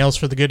 anything else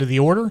for the good of the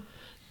order?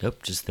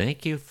 Nope, just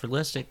thank you for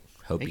listening.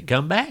 Hope you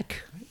come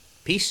back.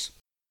 Peace.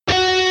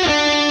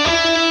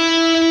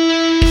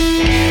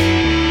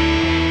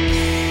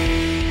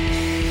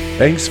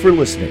 Thanks for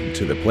listening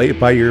to the Play It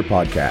By Ear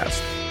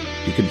podcast.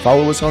 You can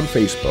follow us on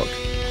Facebook,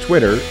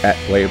 Twitter at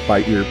Play It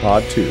By Ear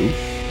Pod 2,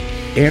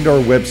 and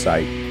our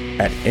website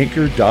at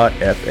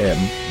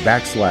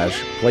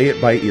anchor.fm/Play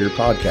It By Ear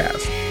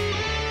podcast.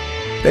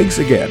 Thanks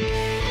again,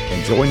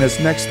 and join us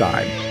next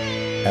time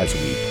as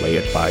we play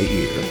it by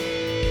ear.